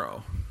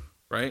tomorrow,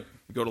 right?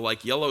 You go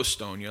to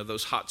Yellowstone,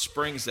 those hot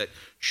springs that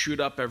shoot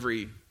up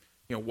every,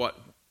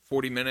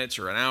 40 minutes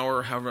or an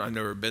hour, however, I've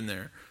never been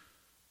there.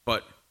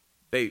 But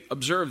they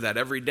observe that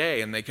every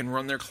day and they can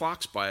run their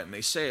clocks by it and they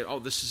say, oh,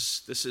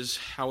 this is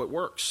how it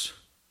works.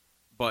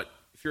 But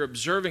if you're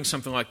observing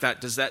something like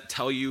that, does that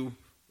tell you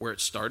where it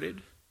started?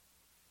 Does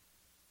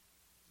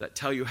that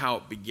tell you how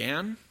it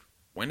began,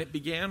 when it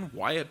began,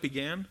 why it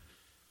began?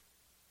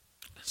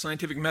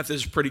 Scientific method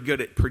is pretty good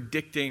at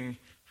predicting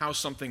how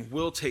something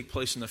will take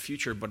place in the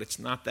future, but it's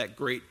not that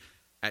great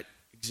at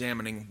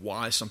examining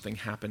why something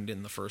happened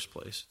in the first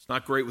place. It's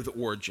not great with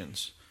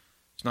origins.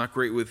 It's not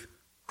great with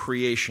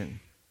creation.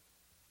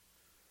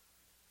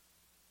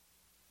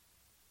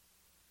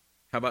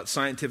 How about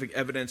scientific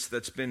evidence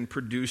that's been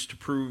produced to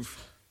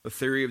prove the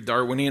theory of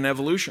Darwinian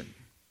evolution?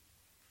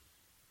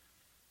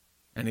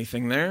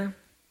 Anything there?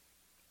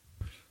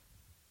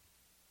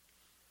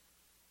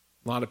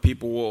 A lot of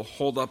people will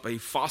hold up a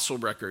fossil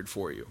record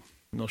for you.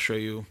 And they'll show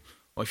you,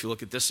 well, if you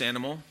look at this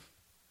animal,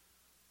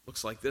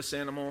 looks like this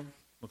animal,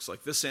 looks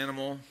like this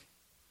animal,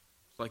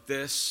 looks like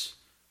this.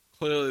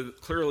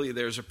 Clearly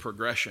there's a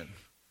progression,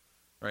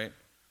 right?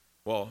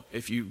 Well,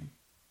 if you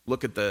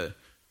look at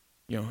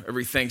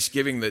every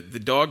Thanksgiving, the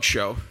dog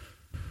show,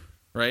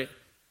 right?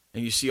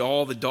 And you see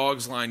all the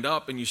dogs lined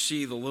up and you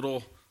see the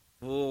little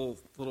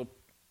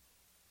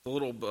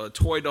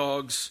toy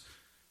dogs,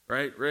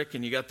 right, Rick?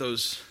 And you got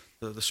those...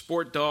 The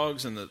sport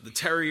dogs and the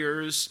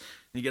terriers,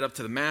 and you get up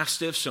to the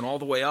mastiffs and all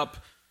the way up.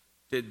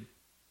 Did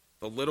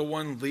the little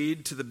one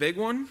lead to the big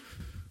one?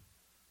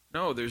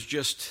 No, there's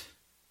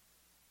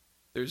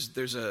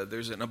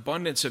an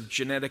abundance of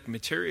genetic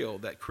material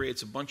that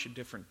creates a bunch of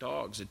different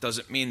dogs. It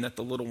doesn't mean that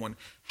the little one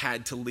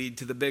had to lead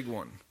to the big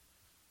one.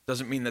 It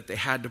doesn't mean that they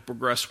had to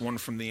progress one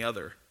from the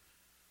other.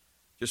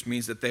 It just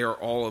means that they are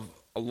all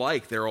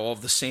alike. They're all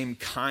of the same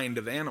kind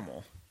of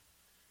animal,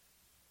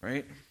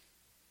 right?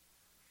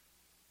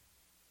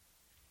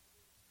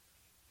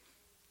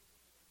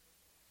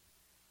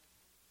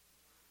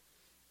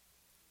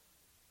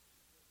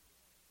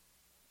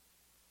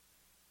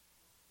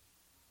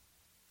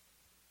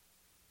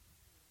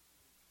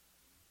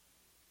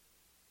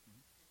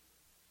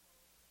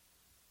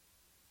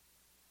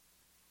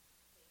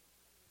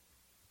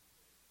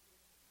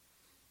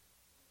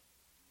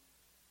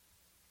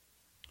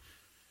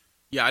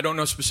 Yeah, I don't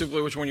know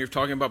specifically which one you're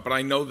talking about, but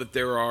I know that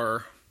there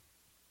are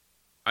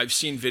I've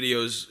seen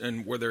videos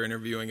and where they're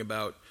interviewing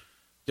about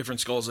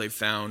different skulls they've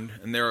found,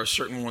 and there are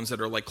certain ones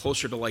that are like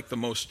closer to like the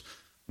most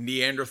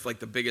Neanderthal, like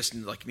the biggest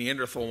like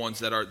Neanderthal ones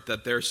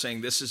that they're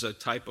saying this is a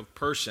type of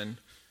person,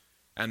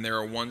 and there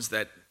are ones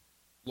that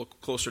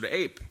look closer to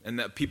ape, and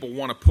that people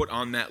want to put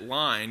on that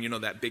line,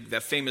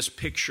 that famous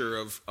picture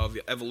of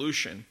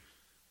evolution.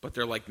 But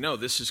they're like, no,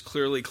 this is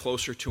clearly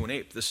closer to an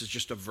ape. This is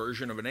just a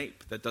version of an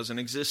ape that doesn't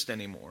exist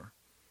anymore,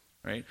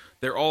 right?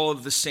 They're all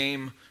of the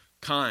same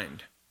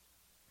kind,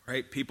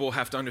 right? People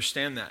have to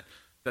understand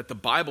that the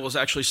Bible is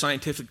actually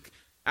scientific.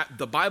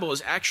 The Bible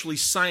is actually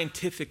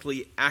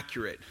scientifically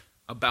accurate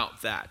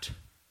about that.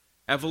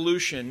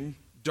 Evolution,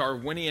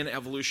 Darwinian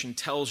evolution,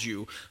 tells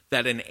you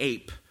that an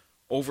ape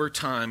over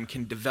time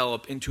can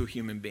develop into a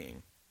human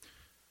being.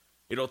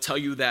 It'll tell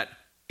you that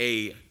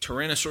a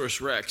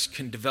Tyrannosaurus Rex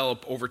can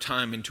develop over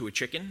time into a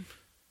chicken,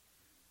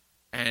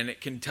 and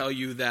it can tell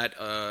you that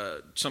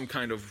some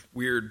kind of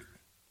weird,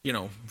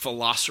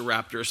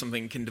 velociraptor or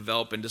something can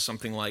develop into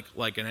something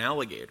like an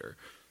alligator,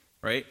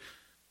 right?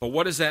 But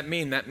what does that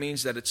mean? That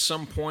means that at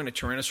some point a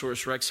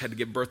Tyrannosaurus Rex had to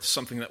give birth to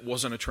something that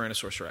wasn't a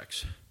Tyrannosaurus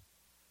Rex.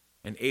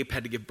 An ape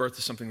had to give birth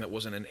to something that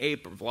wasn't an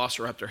ape. A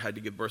velociraptor had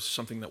to give birth to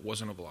something that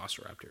wasn't a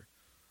velociraptor.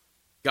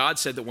 God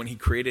said that when he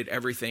created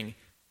everything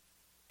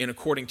in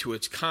according to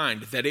its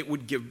kind, that it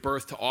would give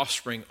birth to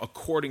offspring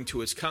according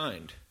to its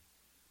kind.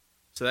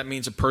 So that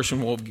means a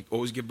person will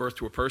always give birth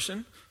to a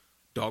person,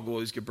 a dog will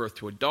always give birth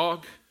to a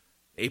dog,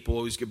 an ape will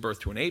always give birth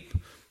to an ape.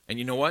 And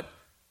you know what?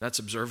 That's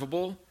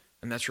observable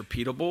and that's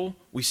repeatable.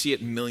 We see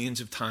it millions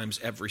of times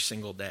every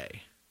single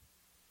day.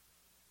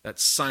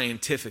 That's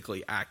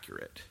scientifically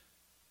accurate.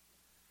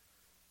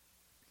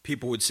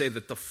 People would say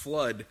that the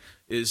flood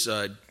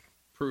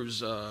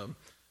proves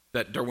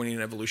that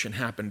Darwinian evolution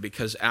happened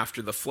because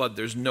after the flood,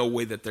 there's no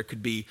way that there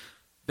could be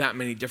that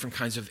many different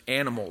kinds of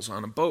animals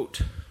on a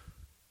boat.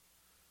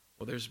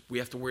 Well, we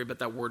have to worry about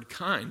that word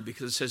kind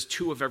because it says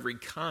 2 of every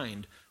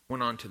kind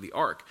went onto the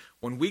ark.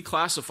 When we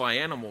classify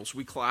animals,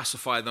 we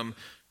classify them,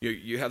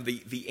 you have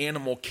the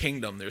animal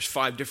kingdom. There's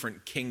 5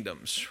 different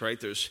kingdoms, right?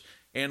 There's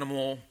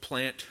animal,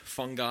 plant,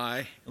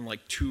 fungi, and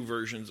like 2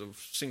 versions of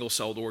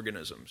single-celled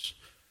organisms,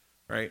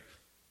 right?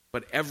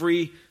 But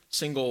every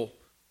single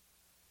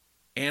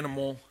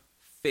animal,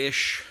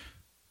 fish,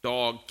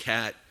 dog,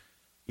 cat,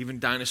 even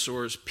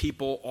dinosaurs,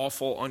 people all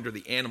fall under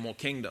the animal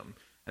kingdom.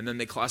 And then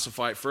they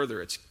classify it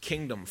further. It's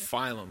kingdom,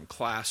 phylum,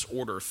 class,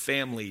 order,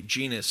 family,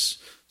 genus,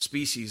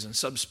 species, and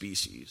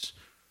subspecies,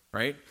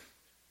 right?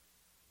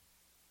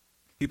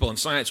 People in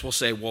science will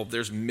say, well,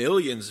 there's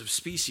millions of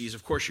species.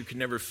 Of course, you can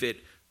never fit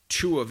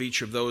 2 of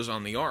each of those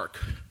on the ark.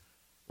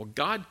 Well,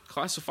 God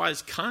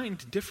classifies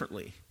kind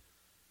differently,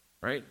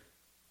 right?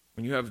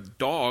 When you have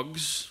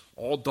dogs,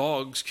 all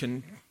dogs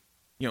can,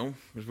 we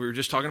were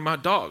just talking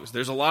about dogs.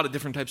 There's a lot of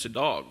different types of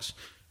dogs.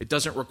 It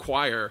doesn't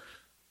require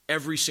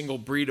every single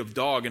breed of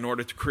dog in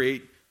order to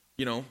create,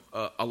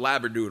 a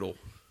labradoodle.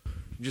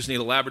 You just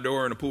need a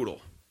Labrador and a poodle,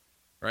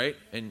 right?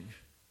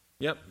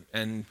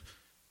 And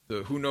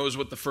who knows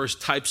what the first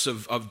types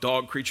of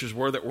dog creatures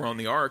were that were on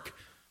the ark,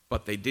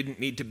 but they didn't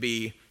need to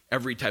be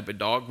every type of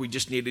dog. We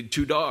just needed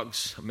 2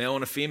 dogs, a male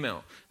and a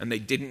female, and they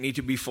didn't need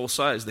to be full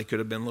size. They could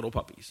have been little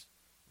puppies,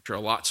 which are a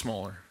lot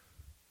smaller,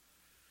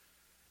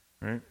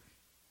 right?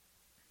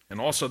 And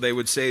also they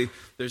would say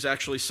there's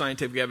actually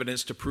scientific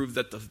evidence to prove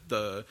that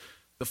the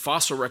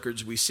fossil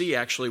records we see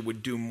actually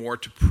would do more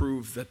to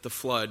prove that the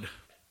flood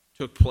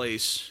took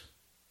place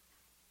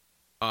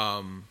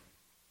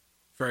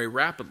very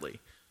rapidly.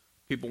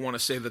 People want to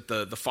say that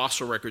the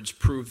fossil records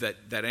prove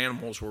that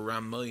animals were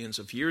around millions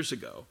of years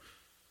ago.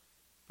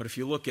 But if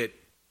you look at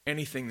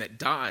anything that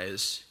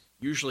dies,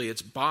 usually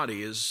its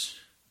body is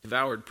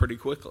devoured pretty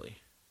quickly,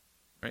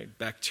 right?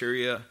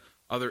 Bacteria,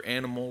 other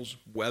animals,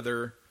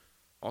 weather,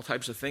 all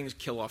types of things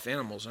kill off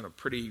animals on a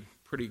pretty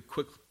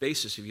quick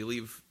basis. If you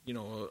leave, a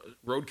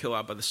roadkill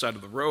out by the side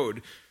of the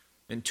road,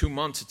 in 2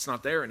 months it's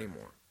not there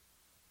anymore.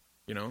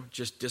 It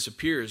just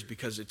disappears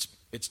because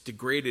it's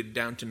degraded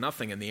down to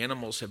nothing, and the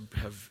animals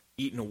have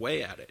eaten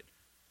away at it.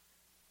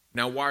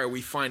 Now, why are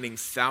we finding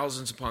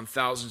thousands upon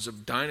thousands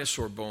of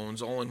dinosaur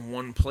bones all in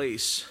one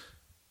place,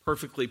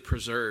 perfectly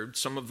preserved,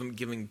 some of them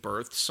giving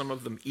birth, some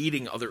of them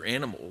eating other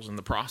animals in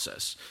the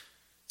process?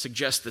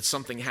 Suggests that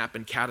something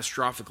happened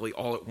catastrophically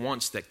all at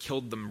once that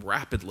killed them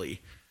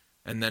rapidly,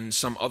 and then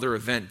some other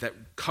event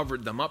that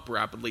covered them up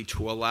rapidly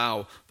to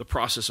allow the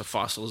process of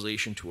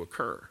fossilization to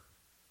occur.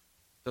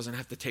 It doesn't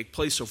have to take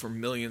place over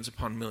millions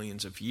upon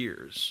millions of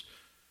years,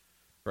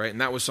 right? And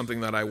that was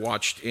something that I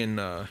watched in,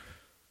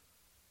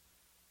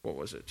 what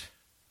was it?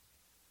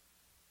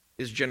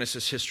 Is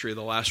Genesis History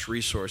the Last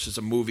Resource? It's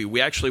a movie.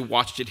 We actually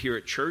watched it here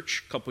at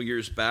church a couple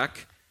years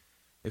back.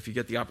 If you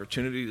get the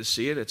opportunity to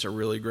see it, it's a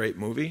really great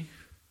movie.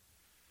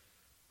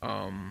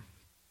 And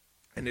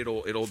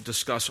it'll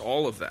discuss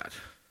all of that.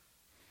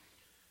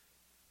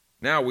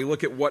 Now we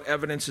look at what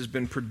evidence has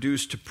been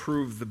produced to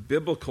prove the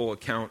biblical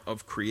account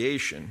of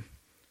creation.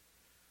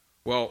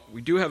 Well, we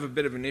do have a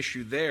bit of an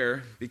issue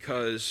there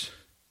because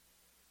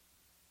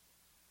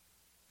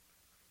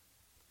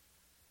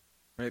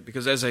right?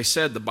 Because as I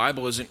said, the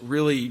Bible isn't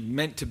really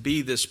meant to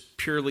be this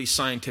purely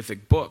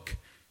scientific book.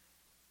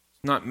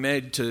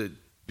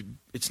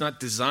 It's not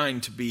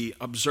designed to be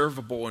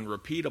observable and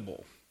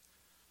repeatable.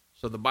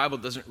 So the Bible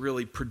doesn't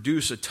really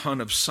produce a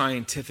ton of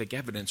scientific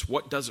evidence.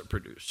 What does it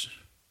produce?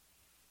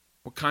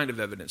 What kind of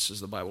evidence does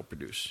the Bible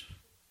produce?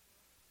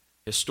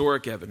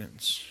 Historic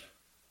evidence.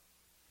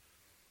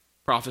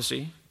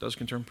 Prophecy, does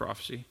concern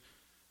prophecy.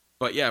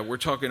 But yeah, we're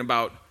talking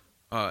about,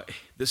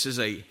 this is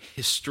a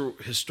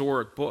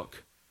historic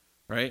book,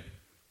 right?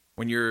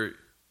 When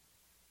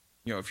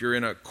if you're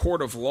in a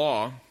court of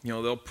law,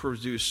 they'll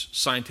produce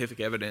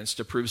scientific evidence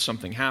to prove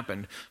something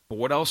happened. But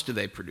what else do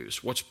they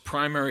produce? What's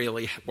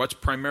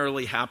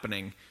primarily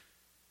happening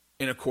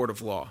in a court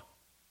of law?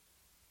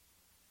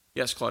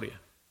 Yes, Claudia.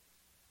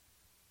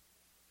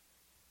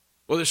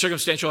 Well, there's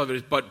circumstantial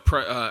evidence, but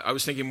I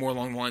was thinking more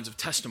along the lines of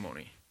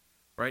testimony,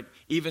 right?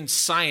 Even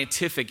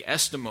scientific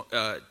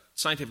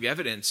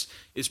evidence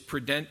is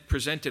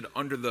presented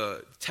under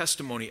the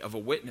testimony of a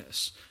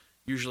witness,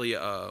 usually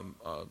a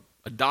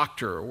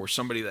doctor or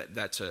somebody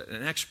that's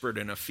an expert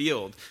in a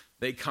field.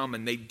 They come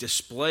and they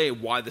display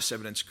why this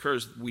evidence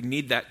occurs. We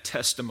need that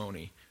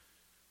testimony.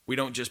 We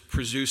don't just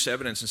produce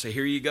evidence and say,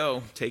 here you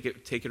go, take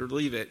it or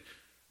leave it.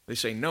 They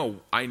say,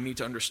 no, I need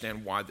to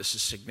understand why this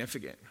is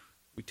significant.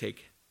 We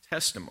take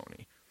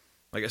testimony.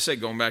 Like I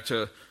said, going back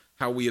to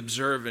how we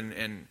observe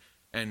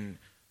and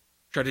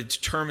try to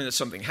determine that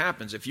something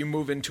happens. If you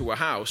move into a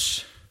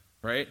house,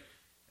 right,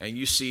 and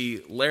you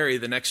see Larry,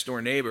 the next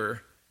door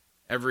neighbor,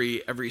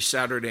 every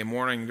Saturday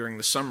morning during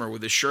the summer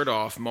with his shirt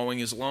off, mowing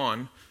his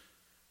lawn,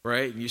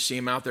 right, and you see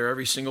him out there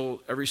every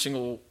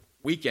single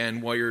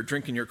weekend while you're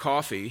drinking your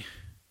coffee,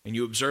 and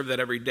you observe that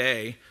every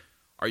day,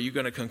 are you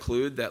going to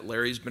conclude that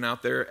Larry's been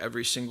out there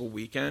every single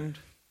weekend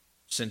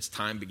since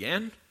time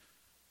began?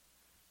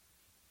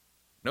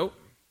 Nope.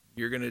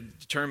 You're going to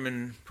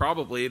determine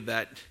probably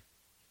that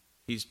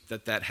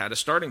that had a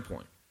starting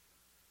point,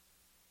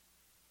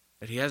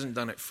 that he hasn't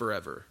done it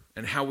forever.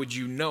 And how would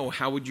you know?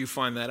 How would you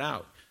find that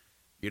out?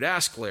 You'd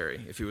ask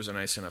Larry if he was a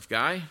nice enough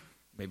guy.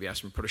 Maybe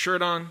ask him to put a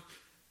shirt on.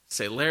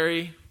 Say,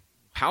 Larry,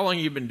 how long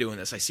have you been doing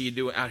this? I see you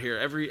do it out here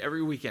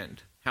every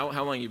weekend. How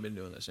long have you been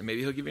doing this? And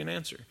maybe he'll give you an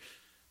answer.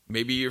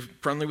 Maybe you're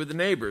friendly with the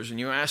neighbors and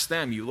you ask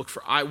them. You look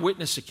for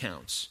eyewitness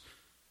accounts,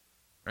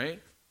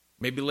 right?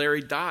 Maybe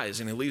Larry dies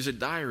and he leaves a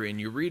diary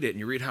and you read it and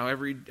you read how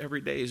every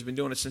day he's been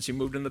doing it since he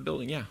moved in the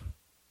building. Yeah.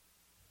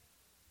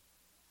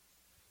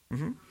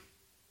 Mm-hmm.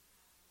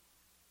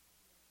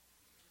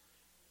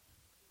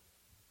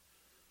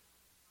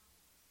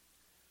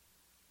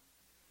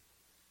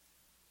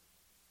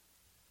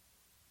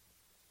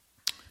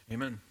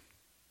 Amen.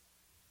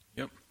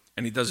 Yep.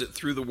 And he does it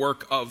through the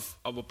work of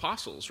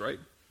apostles, right?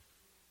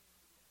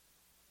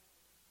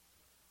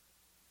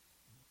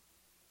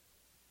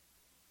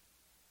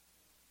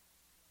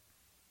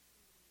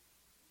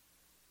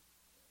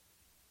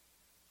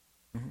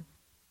 Mm-hmm.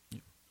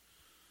 Yep.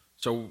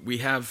 So we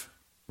have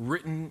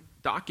written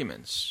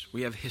documents.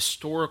 We have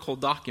historical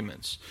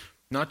documents.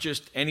 Not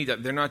just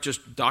they're not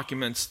just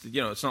documents,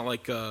 it's not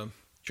like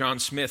John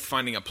Smith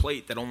finding a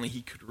plate that only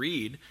he could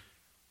read.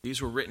 These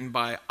were written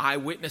by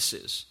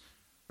eyewitnesses,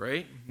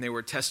 right? And they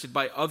were tested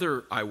by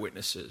other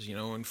eyewitnesses. In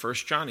 1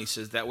 John, he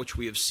says, that which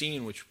we have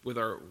seen,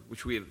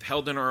 which we have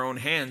held in our own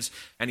hands,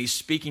 and he's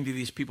speaking to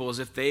these people as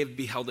if they have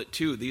beheld it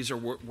too. These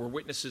were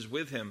witnesses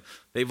with him.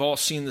 They've all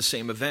seen the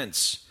same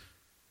events.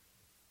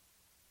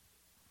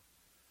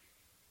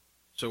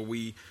 So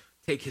we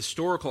take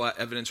historical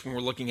evidence when we're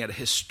looking at a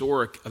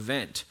historic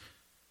event,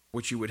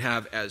 which you would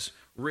have as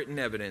written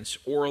evidence,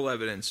 oral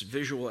evidence,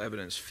 visual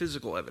evidence,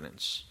 physical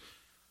evidence.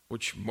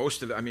 Which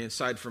most of it,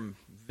 aside from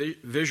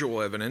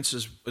visual evidence,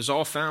 is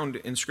all found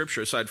in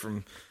Scripture, aside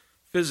from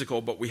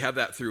physical, but we have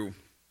that through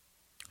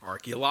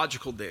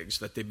archaeological digs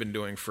that they've been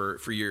doing for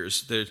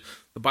years. The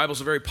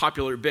Bible's a very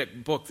popular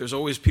book. There's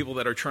always people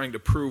that are trying to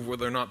prove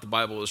whether or not the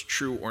Bible is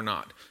true or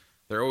not.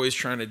 They're always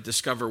trying to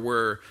discover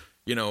where,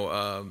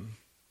 the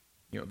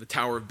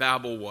Tower of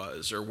Babel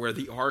was, or where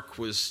the Ark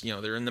was.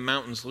 They're in the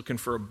mountains looking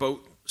for a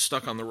boat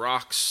stuck on the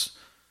rocks.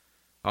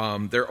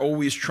 They're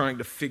always trying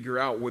to figure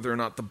out whether or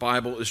not the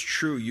Bible is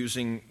true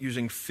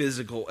using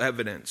physical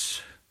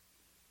evidence.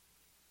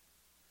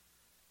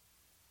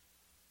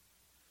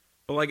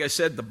 But like I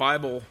said, the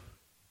Bible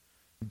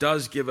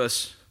does give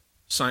us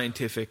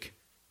scientific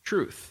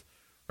truth,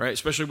 right?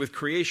 Especially with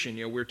creation.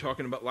 We were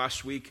talking about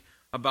last week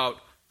about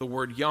the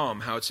word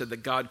yom, how it said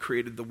that God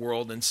created the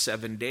world in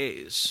 7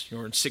 days.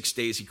 In 6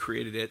 days he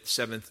created it,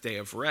 seventh day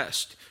of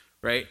rest.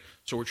 Right?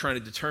 So we're trying to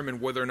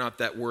determine whether or not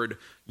that word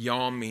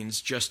yom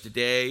means just a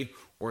day,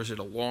 or is it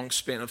a long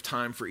span of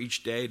time for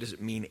each day? Does it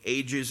mean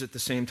ages at the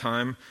same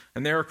time?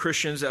 And there are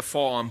Christians that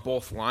fall on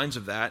both lines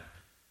of that.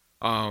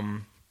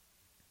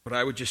 But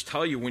I would just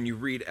tell you, when you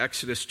read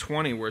Exodus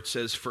 20, where it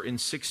says, "For in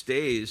 6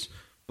 days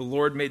the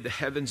Lord made the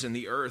heavens and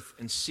the earth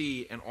and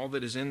sea and all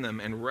that is in them,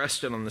 and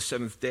rested on the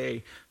seventh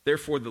day.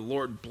 Therefore the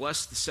Lord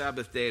blessed the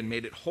Sabbath day and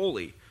made it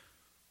holy."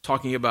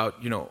 Talking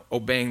about,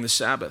 obeying the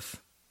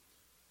Sabbath.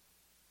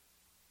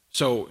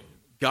 So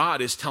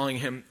God is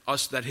telling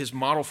us that his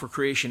model for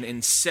creation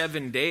in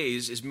 7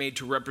 days is made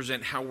to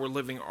represent how we're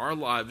living our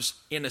lives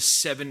in a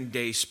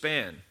 7-day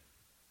span.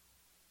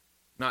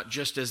 Not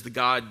just as the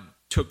God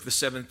took the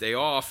seventh day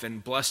off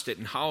and blessed it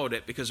and hallowed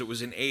it because it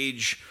was an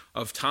age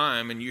of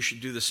time and you should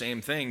do the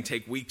same thing,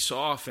 take weeks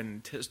off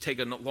and take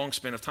a long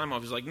span of time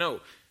off. He's like,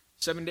 no,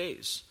 7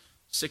 days.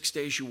 6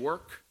 days you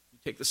work, you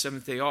take the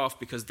seventh day off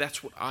because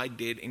that's what I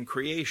did in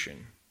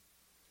creation.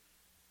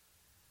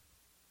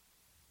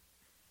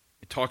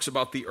 It talks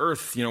about the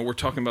earth. We're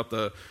talking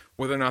about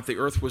whether or not the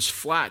earth was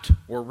flat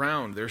or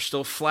round. There's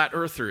still flat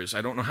earthers.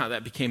 I don't know how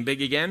that became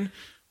big again,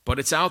 but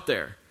it's out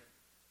there,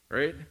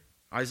 right?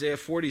 Isaiah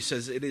 40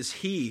 says, it is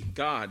he,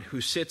 God,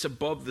 who sits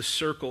above the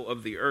circle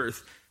of the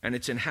earth, and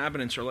its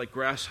inhabitants are like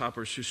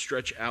grasshoppers who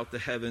stretch out the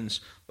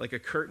heavens like a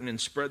curtain and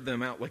spread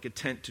them out like a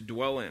tent to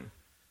dwell in.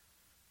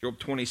 Job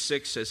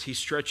 26 says, he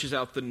stretches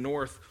out the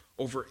north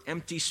over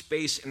empty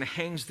space and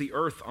hangs the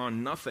earth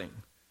on nothing.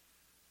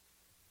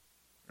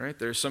 Right?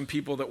 There's some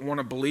people that want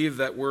to believe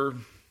that we're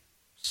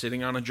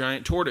sitting on a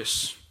giant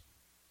tortoise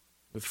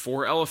with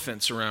 4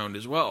 elephants around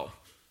as well.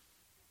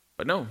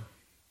 But no,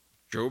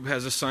 Job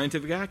has a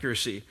scientific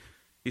accuracy.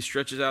 He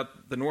stretches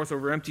out the north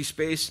over empty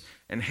space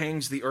and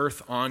hangs the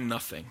earth on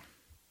nothing.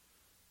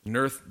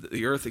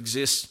 The earth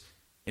exists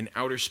in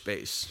outer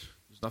space.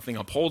 There's nothing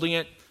upholding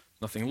it,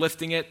 nothing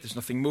lifting it, there's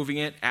nothing moving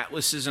it.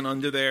 Atlas isn't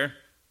under there.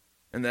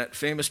 And that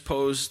famous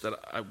pose that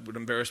I would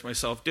embarrass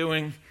myself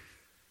doing,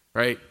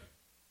 right?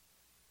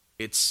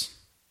 It's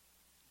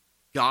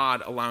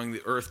God allowing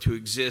the earth to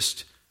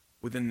exist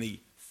within the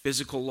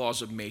physical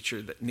laws of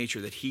nature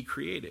that he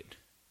created.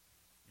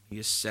 He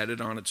has set it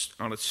on its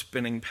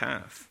spinning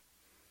path.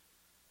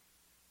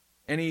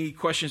 Any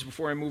questions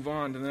before I move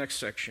on to the next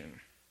section?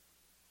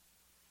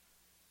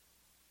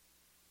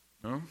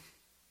 No?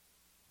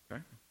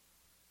 Okay.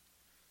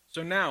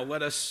 So now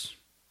let us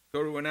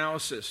go to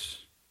analysis.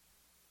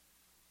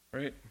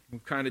 Right?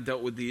 We've kind of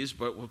dealt with these,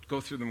 but we'll go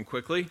through them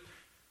quickly.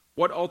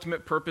 What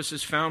ultimate purpose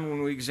is found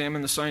when we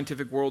examine the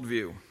scientific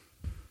worldview?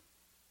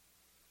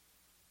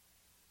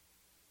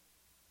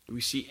 Do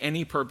we see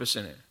any purpose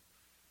in it?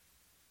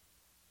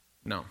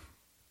 No.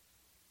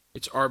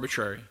 It's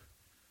arbitrary.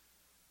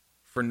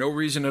 For no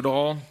reason at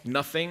all,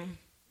 nothing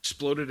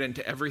exploded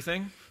into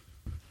everything,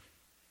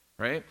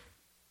 right?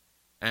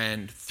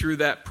 And through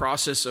that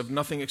process of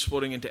nothing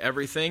exploding into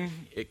everything,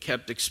 it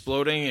kept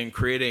exploding and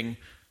creating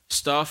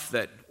stuff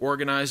that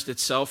organized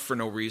itself for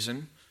no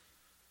reason.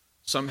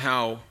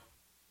 Somehow,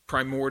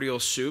 primordial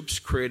soups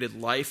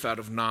created life out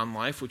of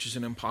non-life, which is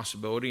an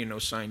impossibility, and no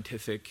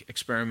scientific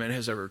experiment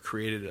has ever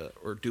created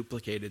or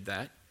duplicated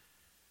that.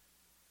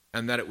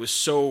 And that it was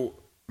so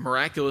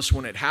miraculous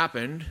when it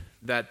happened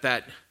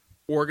that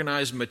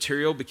organized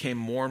material became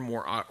more and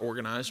more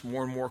organized,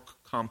 more and more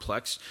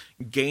complex,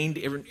 gained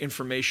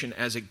information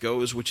as it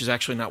goes, which is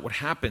actually not what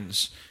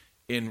happens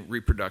in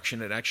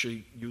reproduction.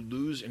 You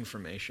lose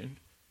information,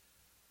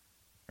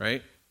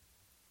 right?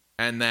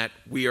 And that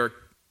we are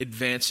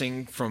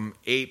advancing from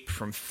ape,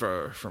 from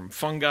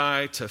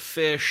fungi to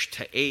fish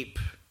to ape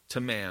to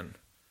man,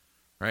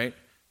 right?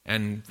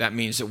 And that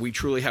means that we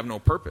truly have no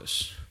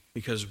purpose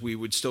because we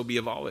would still be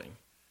evolving,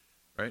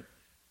 right?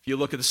 If you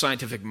look at the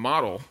scientific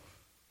model,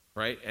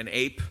 right, an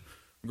ape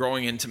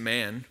growing into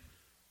man,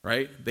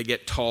 right, they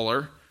get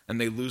taller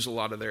and they lose a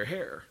lot of their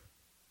hair.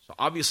 So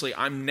obviously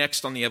I'm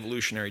next on the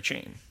evolutionary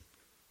chain,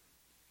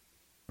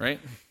 right?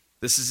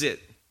 This is it.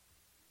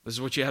 This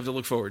is what you have to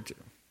look forward to.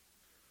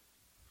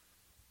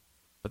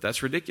 But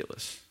that's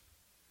ridiculous,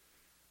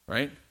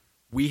 right?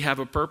 We have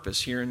a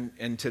purpose here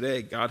and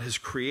today. God has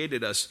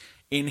created us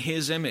in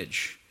his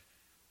image.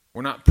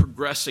 We're not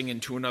progressing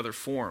into another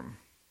form.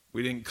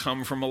 We didn't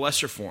come from a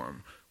lesser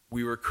form.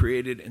 We were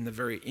created in the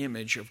very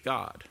image of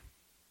God,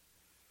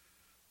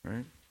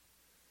 right?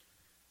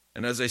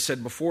 And as I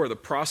said before, the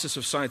process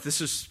of science,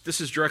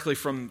 this is directly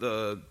from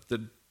the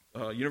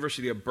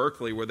University of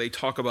Berkeley, where they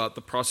talk about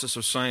the process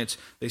of science.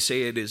 They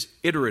say it is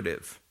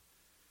iterative.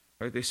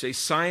 Right? They say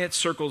science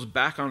circles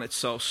back on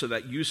itself so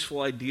that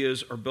useful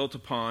ideas are built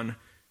upon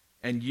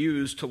and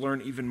used to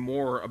learn even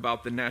more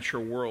about the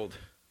natural world.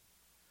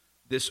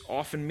 This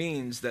often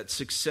means that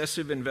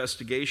successive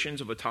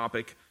investigations of a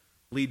topic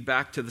lead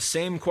back to the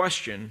same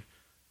question,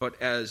 but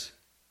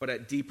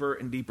at deeper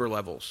and deeper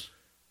levels.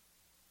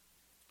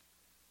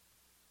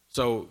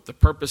 So the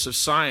purpose of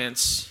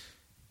science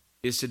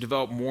is to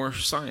develop more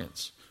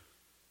science.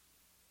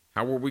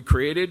 How were we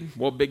created?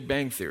 Well, Big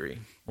Bang Theory.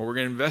 Well, we're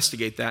going to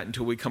investigate that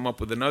until we come up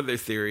with another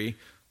theory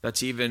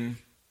that's even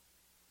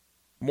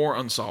more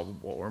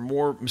unsolvable or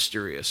more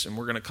mysterious. And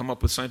we're going to come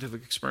up with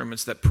scientific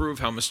experiments that prove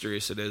how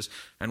mysterious it is,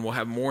 and we'll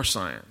have more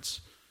science,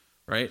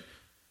 right?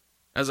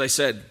 As I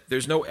said,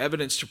 there's no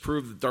evidence to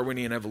prove the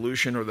Darwinian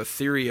evolution or the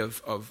theory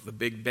of the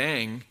Big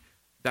Bang.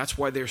 That's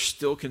why they're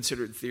still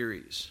considered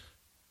theories,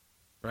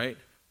 right?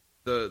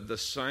 The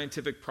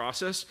scientific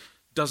process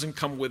doesn't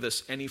come with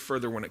us any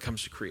further when it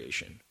comes to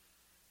creation.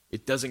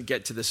 It doesn't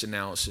get to this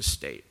analysis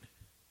state.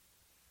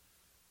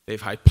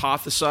 They've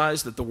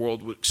hypothesized that the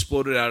world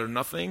exploded out of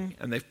nothing,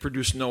 and they've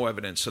produced no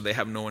evidence, so they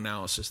have no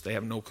analysis. They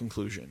have no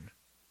conclusion.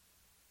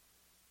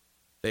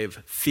 They've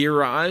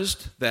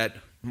theorized that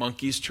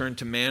monkeys turned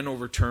to man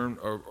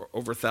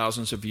over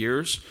thousands of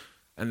years,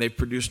 and they've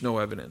produced no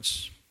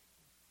evidence.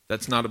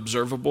 That's not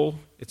observable.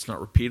 It's not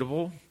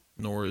repeatable,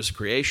 nor is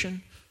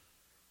creation.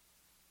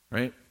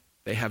 Right?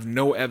 They have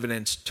no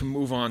evidence to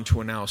move on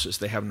to analysis.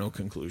 They have no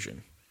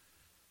conclusion.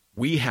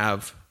 We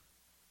have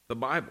the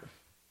Bible.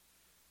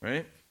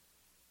 Right?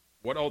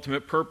 What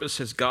ultimate purpose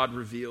has God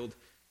revealed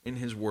in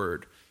his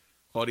word?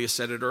 Claudia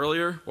said it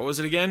earlier. What was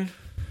it again?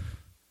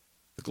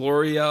 The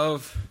glory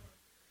of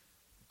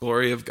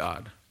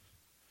God.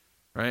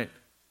 Right?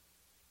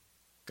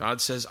 God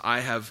says,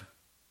 I have,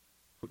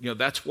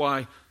 that's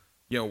why,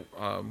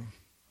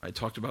 I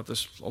talked about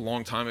this a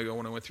long time ago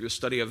when I went through a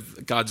study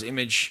of God's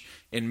image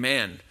in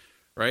man,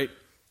 right?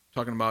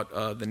 Talking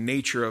about the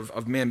nature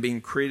of man being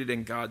created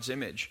in God's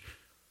image.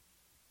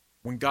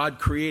 When God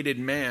created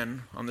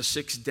man on the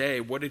sixth day,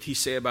 what did he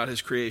say about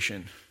his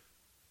creation?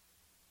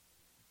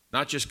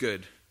 Not just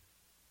good.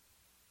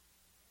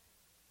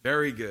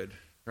 Very good,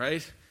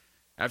 right?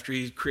 After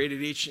he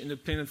created each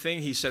independent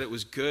thing, he said it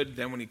was good.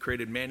 Then when he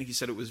created man, he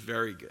said it was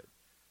very good,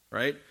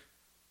 right?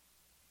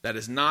 That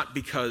is not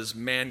because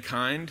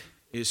mankind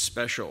is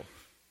special.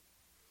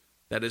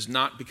 That is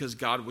not because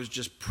God was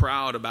just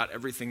proud about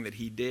everything that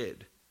he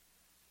did.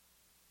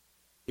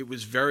 It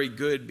was very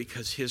good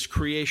because his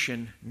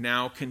creation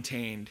now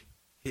contained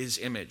his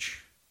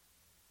image.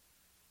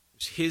 It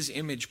was his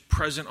image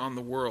present on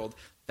the world.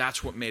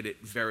 That's what made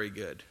it very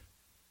good.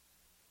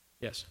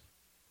 Yes?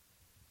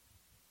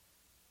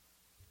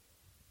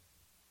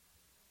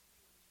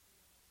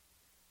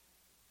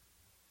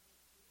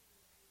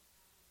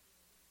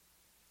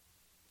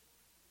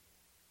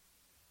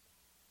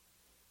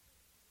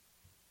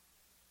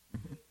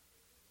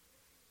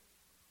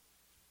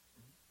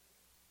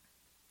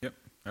 Yep,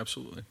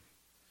 absolutely.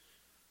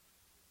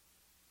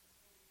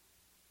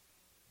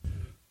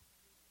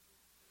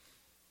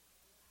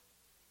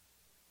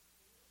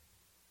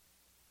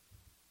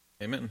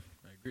 Amen.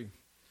 I agree.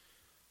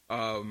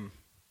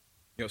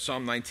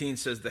 Psalm 19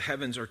 says, the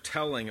heavens are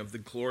telling of the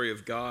glory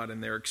of God,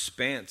 and their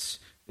expanse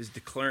is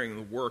declaring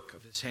the work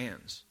of his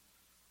hands.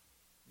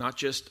 Not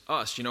just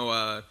us.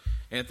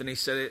 Anthony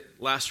said it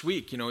last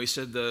week. He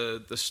said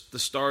the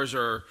stars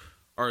are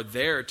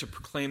there to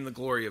proclaim the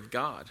glory of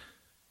God.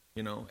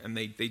 And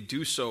they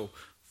do so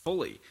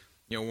fully.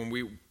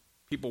 When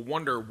people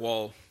wonder,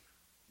 well,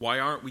 why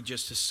aren't we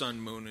just the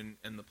sun, moon,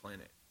 and the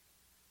planet?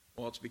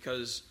 Well, it's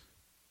because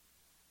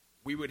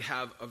we would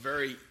have a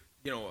very,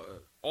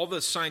 all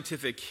the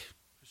scientific,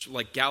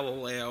 like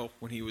Galileo,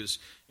 when he was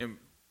in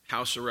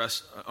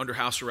under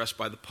house arrest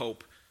by the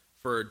Pope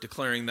for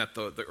declaring that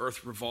the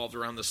earth revolved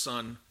around the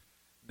sun.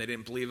 They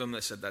didn't believe him.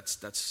 They said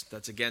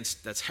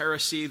that's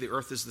heresy. The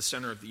earth is the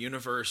center of the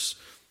universe,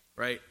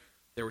 right?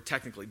 They were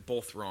technically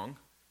both wrong,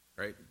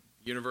 right?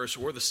 The universe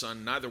or the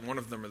sun, neither one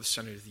of them are the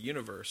center of the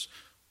universe.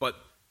 But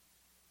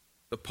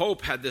the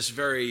Pope had this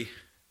very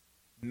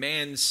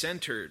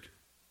man-centered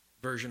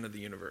version of the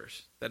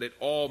universe, that it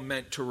all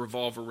meant to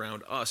revolve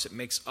around us. It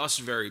makes us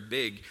very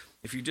big.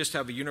 If you just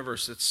have a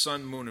universe that's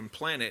sun, moon, and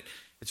planet,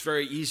 it's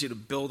very easy to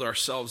build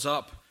ourselves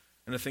up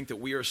and to think that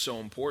we are so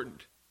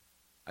important.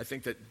 I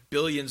think that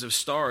billions of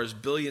stars,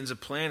 billions of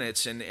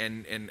planets, and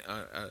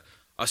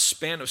a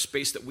span of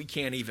space that we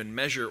can't even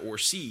measure or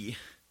see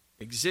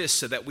exists,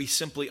 so that we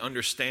simply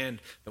understand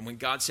that when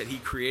God said he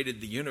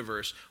created the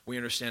universe, we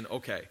understand,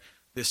 okay,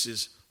 this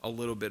is a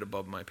little bit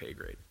above my pay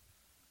grade.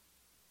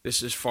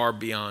 This is far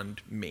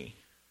beyond me.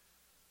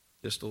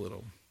 Just a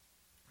little,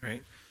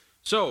 right?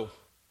 So,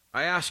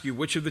 I ask you,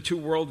 which of the two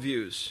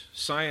worldviews,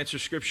 science or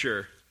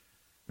scripture,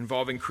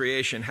 involving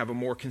creation, have a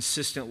more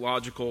consistent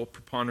logical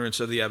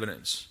preponderance of the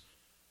evidence?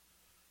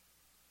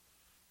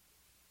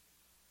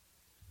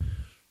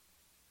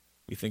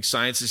 You think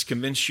science has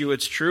convinced you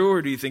it's true,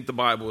 or do you think the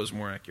Bible is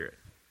more accurate?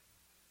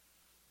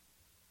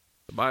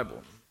 The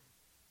Bible,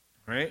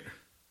 right?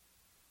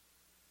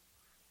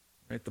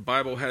 Right? The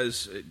Bible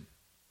has,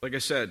 like I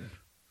said,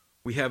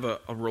 we have a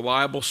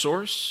reliable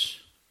source.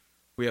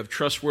 We have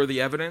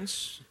trustworthy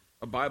evidence.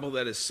 A Bible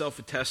that is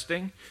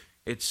self-attesting.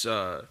 It's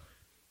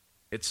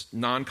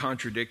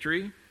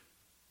non-contradictory.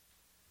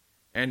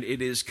 And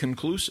it is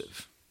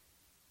conclusive.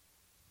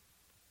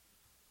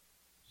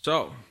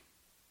 So,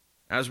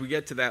 as we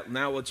get to that,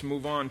 now let's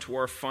move on to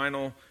our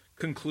final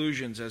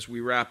conclusions as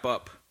we wrap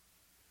up.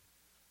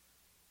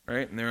 All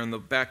right, and they're on the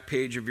back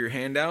page of your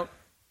handout.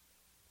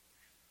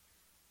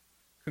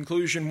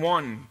 Conclusion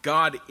 1,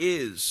 God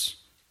is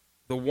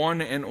the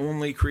one and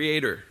only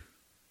creator.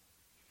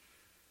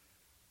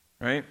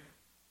 Right?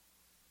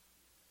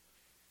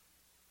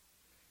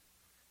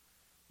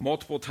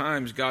 Multiple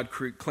times God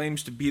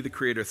claims to be the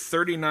creator.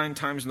 39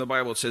 times in the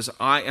Bible it says,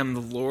 I am the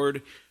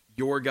Lord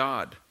your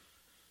God.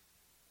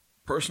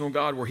 Personal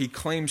God, where he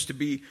claims to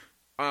be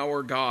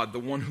our God, the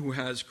one who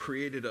has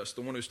created us,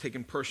 the one who's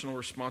taken personal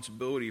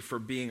responsibility for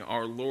being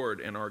our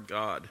Lord and our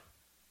God.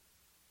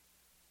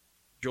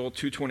 Joel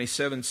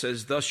 2:27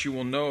 says, "Thus you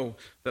will know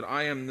that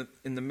I am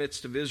in the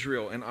midst of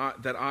Israel, and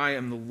that I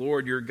am the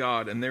Lord your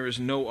God, and there is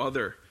no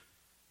other,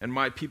 and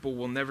my people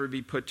will never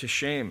be put to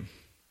shame."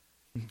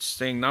 It's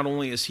saying not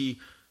only is he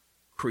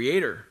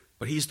creator,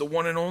 but he's the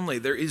one and only.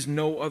 There is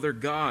no other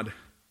God.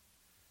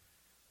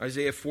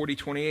 Isaiah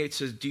 40:28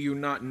 says, "Do you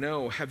not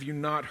know? Have you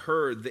not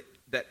heard that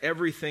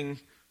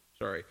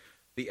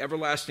the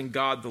everlasting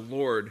God, the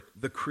Lord,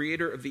 the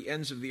creator of the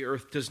ends of the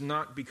earth, does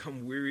not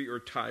become weary or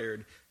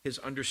tired. His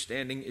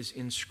understanding is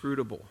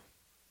inscrutable."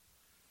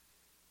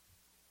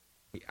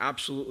 He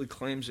absolutely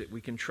claims it.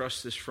 We can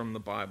trust this from the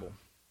Bible.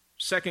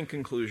 Second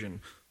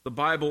conclusion, the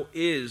Bible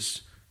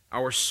is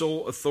our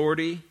sole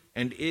authority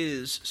and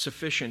is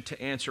sufficient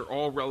to answer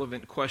all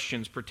relevant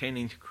questions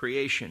pertaining to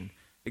creation,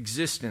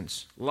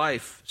 existence,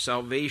 life,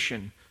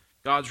 salvation,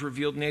 God's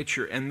revealed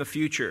nature, and the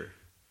future.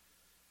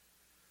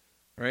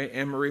 Right?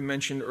 Anne-Marie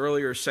mentioned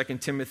earlier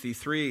 2 Timothy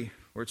 3,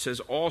 where it says,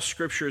 "All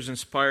Scripture is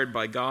inspired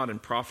by God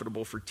and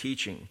profitable for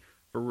teaching,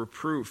 for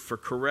reproof, for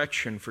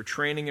correction, for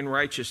training in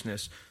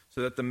righteousness,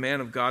 so that the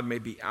man of God may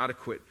be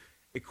adequate,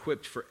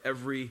 equipped for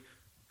every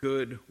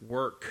good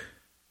work."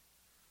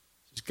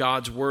 It's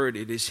God's word.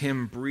 It is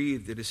him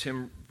breathed. It is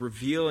him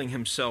revealing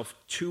himself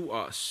to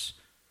us.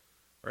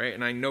 Right?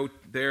 And I note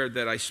there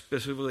that I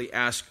specifically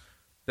ask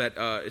that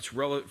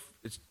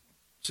it's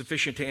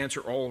sufficient to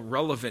answer all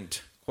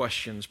relevant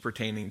questions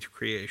pertaining to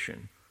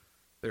creation.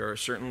 There are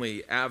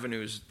certainly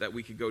avenues that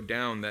we could go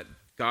down that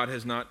God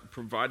has not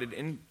provided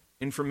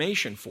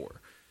information for.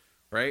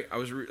 Right?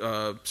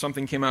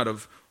 Something came out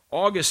of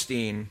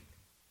Augustine.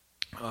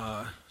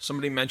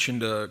 Somebody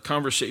mentioned a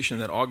conversation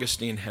that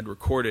Augustine had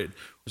recorded.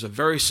 It was a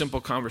very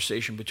simple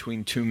conversation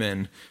between two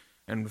men.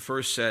 And the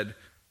first said,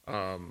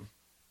 one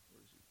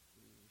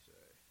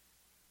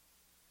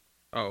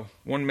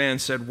man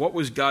said, "What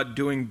was God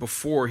doing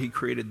before he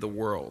created the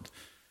world?"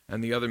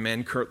 And the other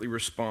man curtly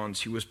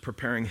responds, "He was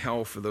preparing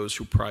hell for those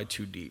who pry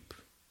too deep."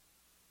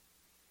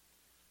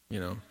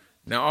 Now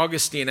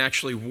Augustine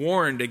actually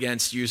warned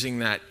against using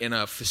that in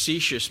a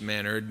facetious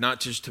manner,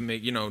 not just to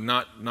make,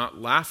 not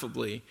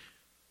laughably,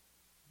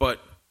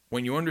 but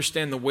when you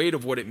understand the weight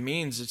of what it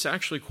means, it's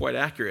actually quite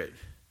accurate.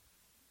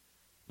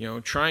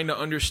 Trying to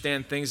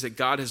understand things that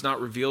God has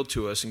not revealed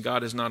to us and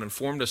God has not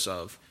informed us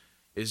of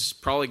is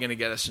probably going to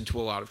get us into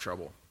a lot of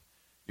trouble.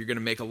 You're going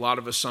to make a lot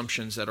of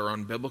assumptions that are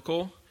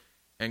unbiblical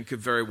and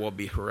could very well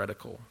be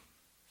heretical.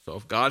 So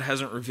if God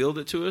hasn't revealed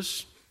it to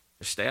us,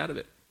 just stay out of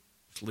it.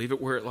 Just leave it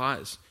where it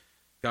lies.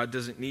 God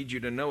doesn't need you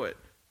to know it.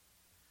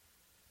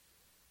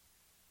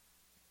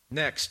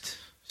 Next,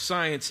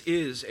 science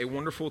is a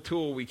wonderful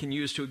tool we can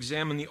use to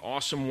examine the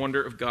awesome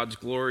wonder of God's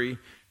glory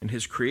and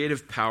his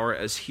creative power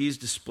as he's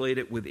displayed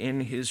it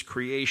within his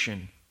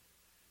creation.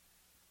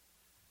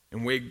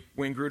 In Wayne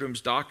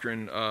Grudem's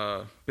doctrine,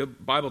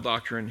 Bible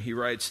doctrine, he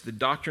writes, "The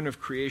doctrine of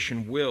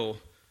creation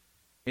will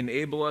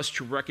enable us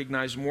to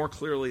recognize more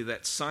clearly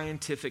that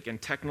scientific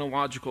and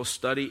technological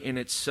study in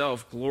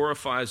itself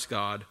glorifies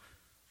God,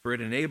 for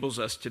it enables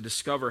us to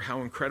discover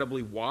how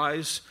incredibly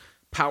wise,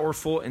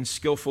 powerful, and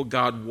skillful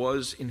God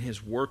was in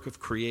his work of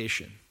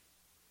creation."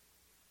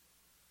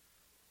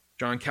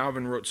 John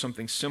Calvin wrote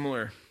something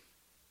similar.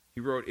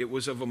 He wrote, "It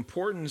was of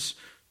importance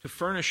to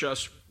furnish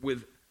us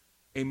with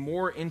a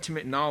more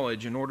intimate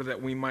knowledge in order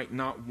that we might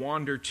not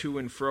wander to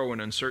and fro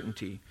in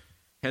uncertainty.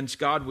 Hence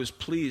God was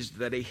pleased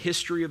that a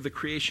history of the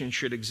creation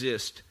should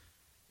exist,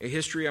 a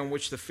history on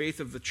which the faith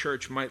of the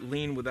church might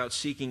lean without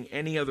seeking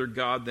any other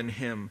God than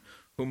him,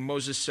 whom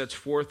Moses sets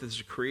forth as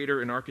the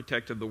creator and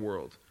architect of the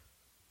world.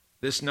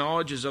 This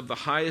knowledge is of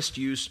the highest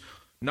use,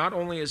 not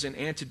only as an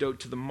antidote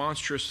to the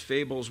monstrous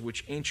fables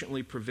which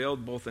anciently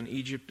prevailed both in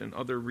Egypt and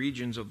other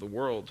regions of the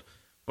world,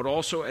 but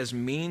also as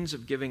means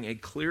of giving a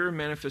clearer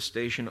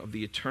manifestation of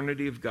the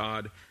eternity of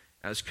God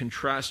as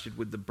contrasted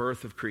with the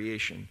birth of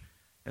creation,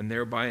 and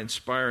thereby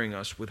inspiring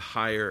us with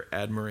higher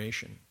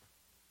admiration."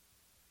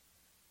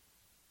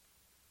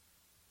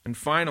 And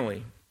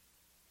finally,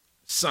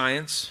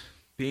 science,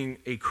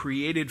 being a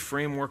created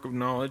framework of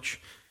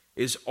knowledge,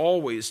 is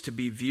always to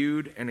be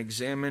viewed and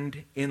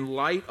examined in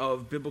light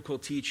of biblical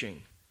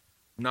teaching,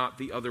 not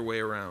the other way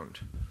around.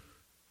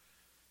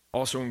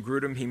 Also in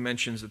Grudem, he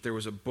mentions that there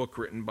was a book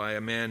written by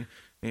a man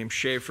named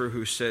Schaeffer who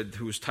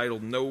was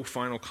titled "No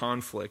Final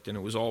Conflict," and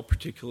it was all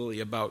particularly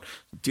about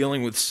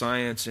dealing with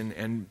science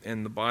and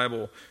the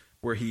Bible,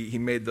 where he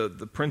made the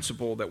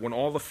principle that when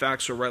all the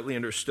facts are rightly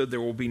understood, there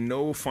will be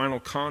no final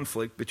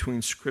conflict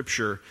between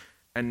Scripture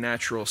and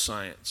natural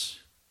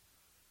science.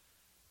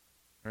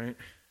 Right?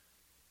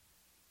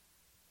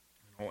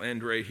 I'll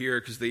end right here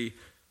because the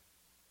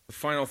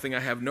final thing I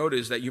have noted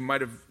is that you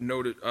might have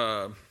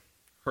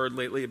heard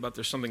lately about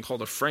there's something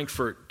called a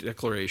Frankfurt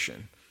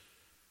Declaration.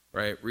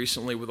 Right?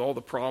 Recently, with all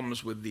the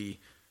problems with the,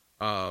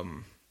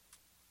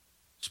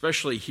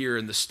 especially here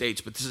in the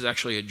States, but this is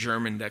actually a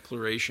German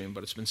declaration,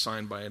 but it's been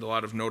signed by a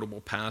lot of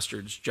notable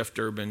pastors: Jeff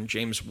Durbin,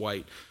 James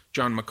White,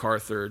 John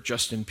MacArthur,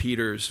 Justin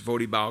Peters,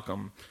 Voddie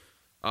Baucham.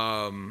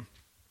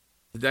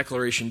 The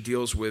declaration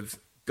deals with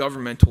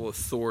governmental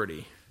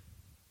authority,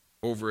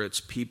 over its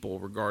people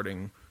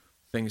regarding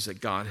things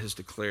that God has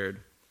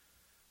declared.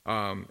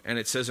 And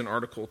it says in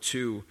Article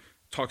 2,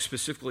 talks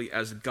specifically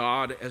as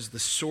God as the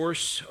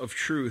source of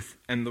truth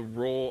and the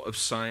role of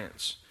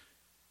science.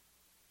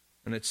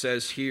 And it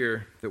says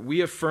here that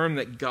we affirm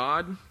that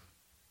God,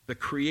 the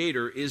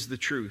Creator, is the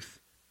truth,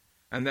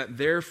 and that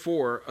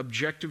therefore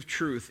objective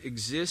truth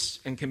exists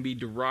and can be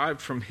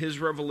derived from His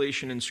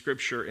revelation in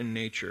Scripture and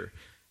nature,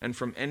 and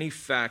from any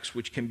facts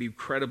which can be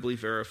credibly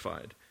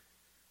verified.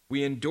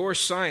 We endorse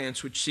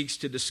science which seeks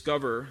to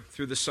discover,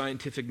 through the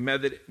scientific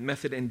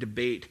method and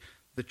debate,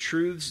 the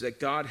truths that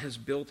God has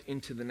built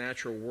into the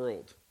natural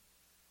world.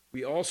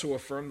 We also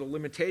affirm the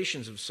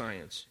limitations of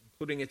science,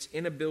 including its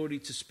inability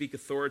to speak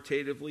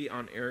authoritatively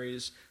on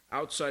areas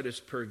outside its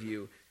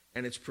purview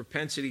and its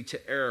propensity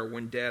to error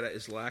when data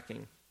is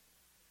lacking.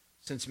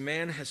 Since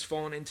man has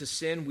fallen into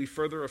sin, we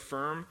further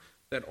affirm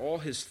that all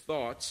his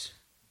thoughts,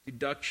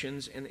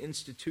 deductions, and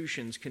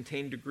institutions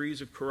contain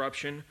degrees of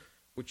corruption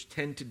which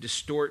tend to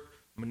distort,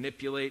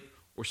 manipulate,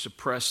 or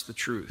suppress the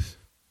truth.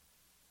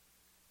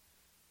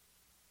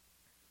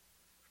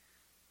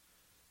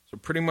 So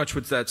pretty much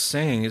what that's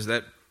saying is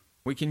that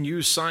we can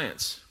use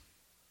science.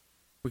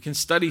 We can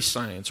study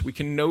science. We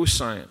can know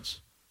science.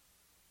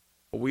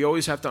 But we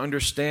always have to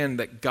understand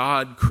that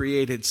God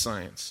created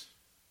science.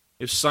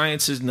 If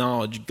science is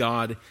knowledge,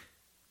 God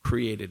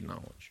created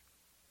knowledge.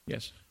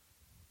 Yes?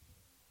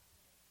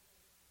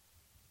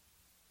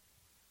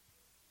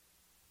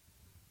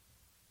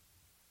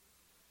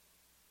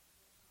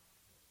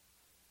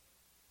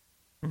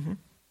 Mm-hmm.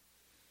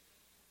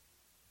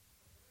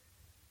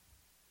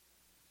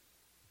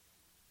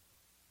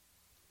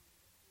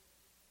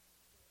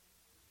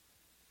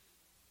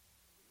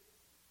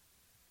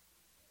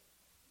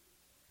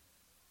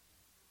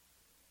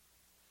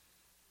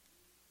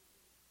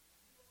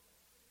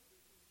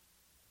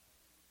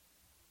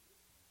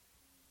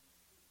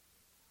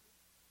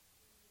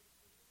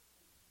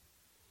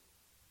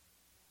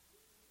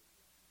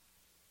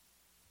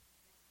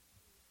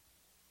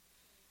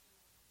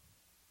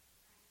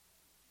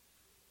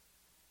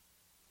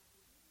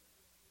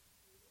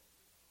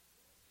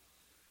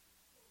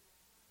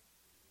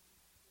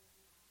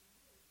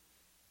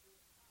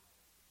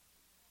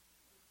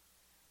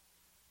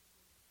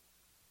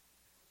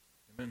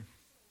 Amen.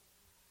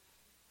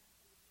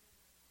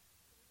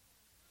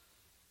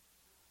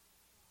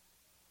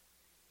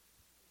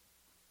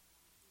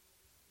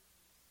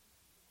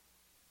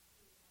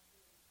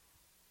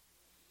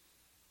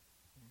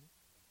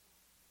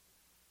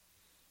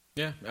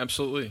 Yeah,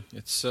 absolutely.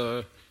 It's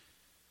like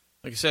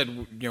I said,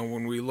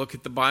 when we look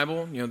at the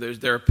Bible,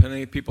 there are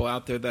plenty of people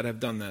out there that have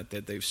done that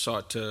they've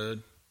sought to,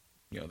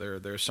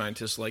 there are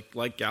scientists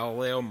like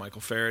Galileo,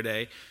 Michael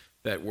Faraday,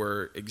 that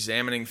were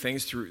examining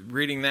things through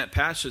reading that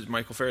passage.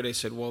 Michael Faraday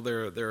said, well,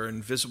 there are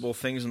invisible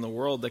things in the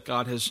world that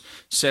God has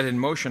set in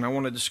motion. I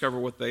want to discover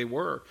what they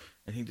were.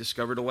 And he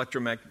discovered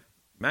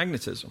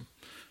electromagnetism,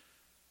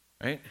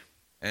 right?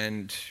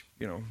 And,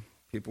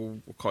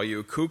 people will call you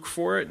a kook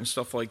for it and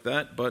stuff like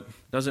that, but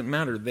it doesn't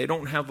matter. They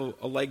don't have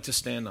a leg to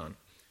stand on.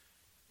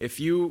 If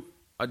you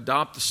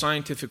adopt the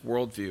scientific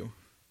worldview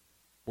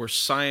where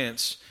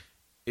science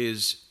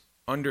is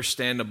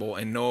understandable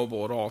and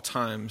knowable at all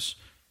times,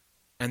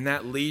 and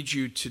that leads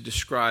you to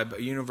describe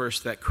a universe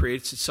that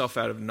creates itself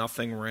out of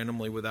nothing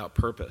randomly without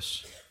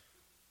purpose,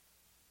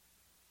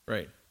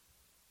 right?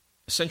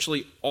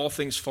 Essentially, all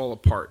things fall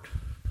apart.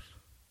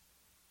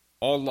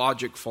 All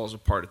logic falls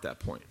apart at that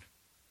point.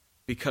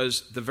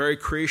 Because the very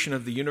creation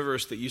of the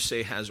universe that you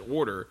say has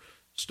order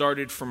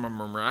started from a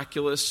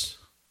miraculous,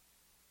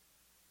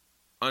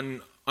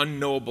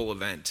 unknowable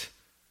event,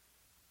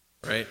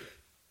 right?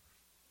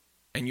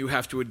 And you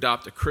have to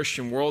adopt a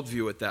Christian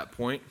worldview at that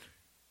point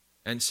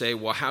and say,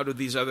 well, how do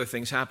these other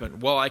things happen?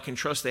 Well, I can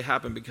trust they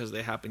happen because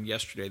they happened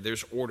yesterday.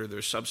 There's order,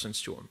 there's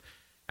substance to them.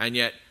 And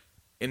yet,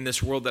 in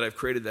this world that I've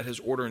created that has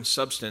order and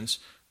substance,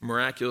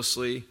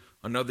 miraculously,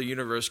 another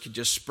universe could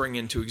just spring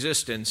into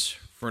existence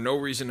for no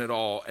reason at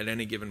all at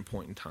any given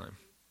point in time,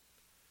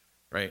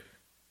 right?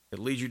 It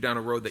leads you down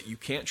a road that you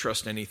can't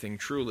trust anything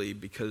truly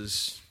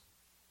because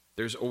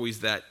there's always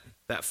that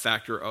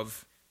factor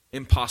of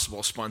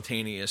impossible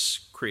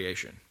spontaneous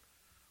creation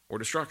or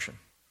destruction,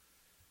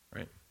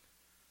 right?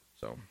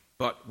 So,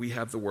 but we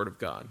have the Word of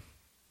God.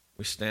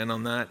 We stand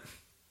on that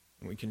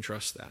and we can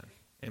trust that.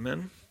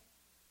 Amen?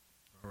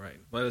 All right,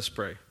 let us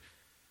pray.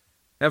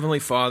 Heavenly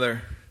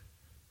Father,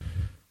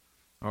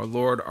 our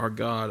Lord, our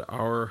God,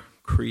 our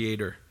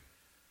Creator,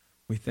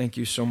 we thank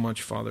you so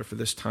much, Father, for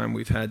this time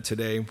we've had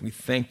today. We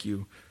thank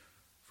you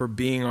for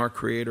being our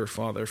Creator,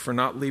 Father, for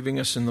not leaving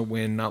us in the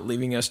wind, not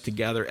leaving us to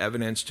gather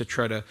evidence to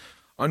try to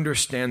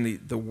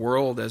understand the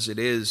world as it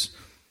is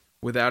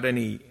without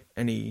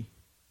any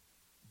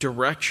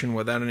direction,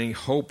 without any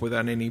hope,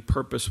 without any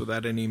purpose,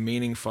 without any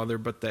meaning, Father,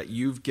 but that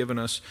you've given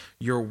us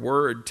your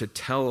word to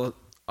tell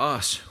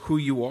us who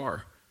you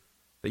are.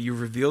 That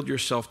you've revealed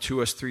yourself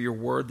to us through your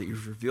word, that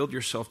you've revealed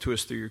yourself to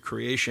us through your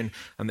creation,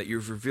 and that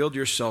you've revealed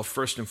yourself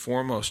first and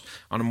foremost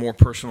on a more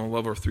personal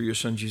level through your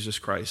Son, Jesus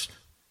Christ.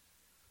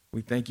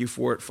 We thank you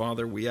for it,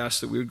 Father. We ask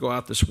that we would go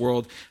out this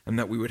world and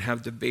that we would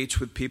have debates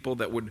with people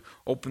that would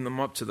open them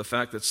up to the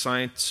fact that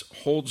science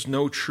holds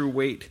no true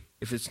weight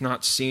if it's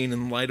not seen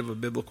in light of a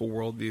biblical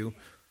worldview.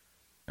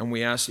 And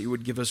we ask that you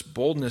would give us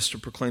boldness to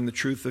proclaim the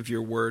truth of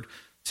your word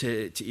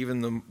to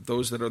even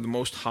those that are the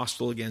most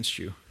hostile against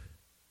you,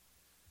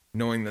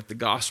 knowing that the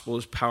gospel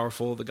is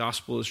powerful, the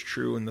gospel is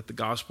true, and that the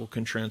gospel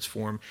can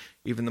transform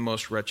even the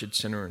most wretched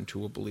sinner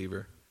into a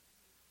believer.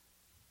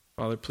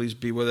 Father, please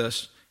be with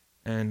us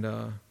and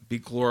be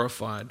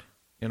glorified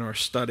in our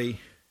study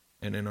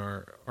and in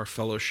our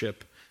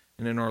fellowship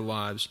and in our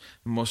lives.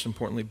 And most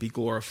importantly, be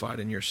glorified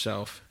in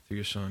yourself through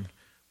your Son.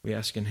 We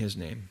ask in his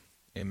name.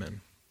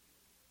 Amen.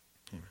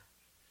 Amen.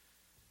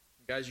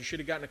 Guys, you should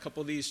have gotten a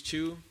couple of these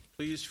too.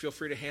 Please feel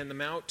free to hand them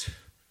out.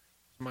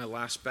 My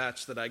last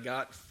batch that I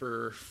got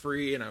for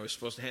free, and I was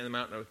supposed to hand them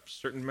out in a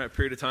certain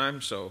period of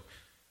time. So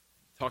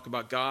talk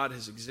about God,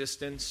 his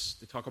existence,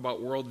 they talk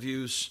about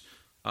worldviews.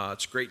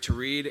 It's great to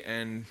read,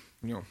 and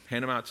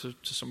hand them out to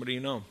somebody you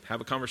know.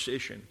 Have a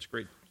conversation. It's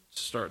great to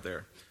start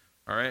there.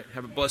 All right?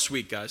 Have a blessed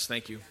week, guys.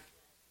 Thank you.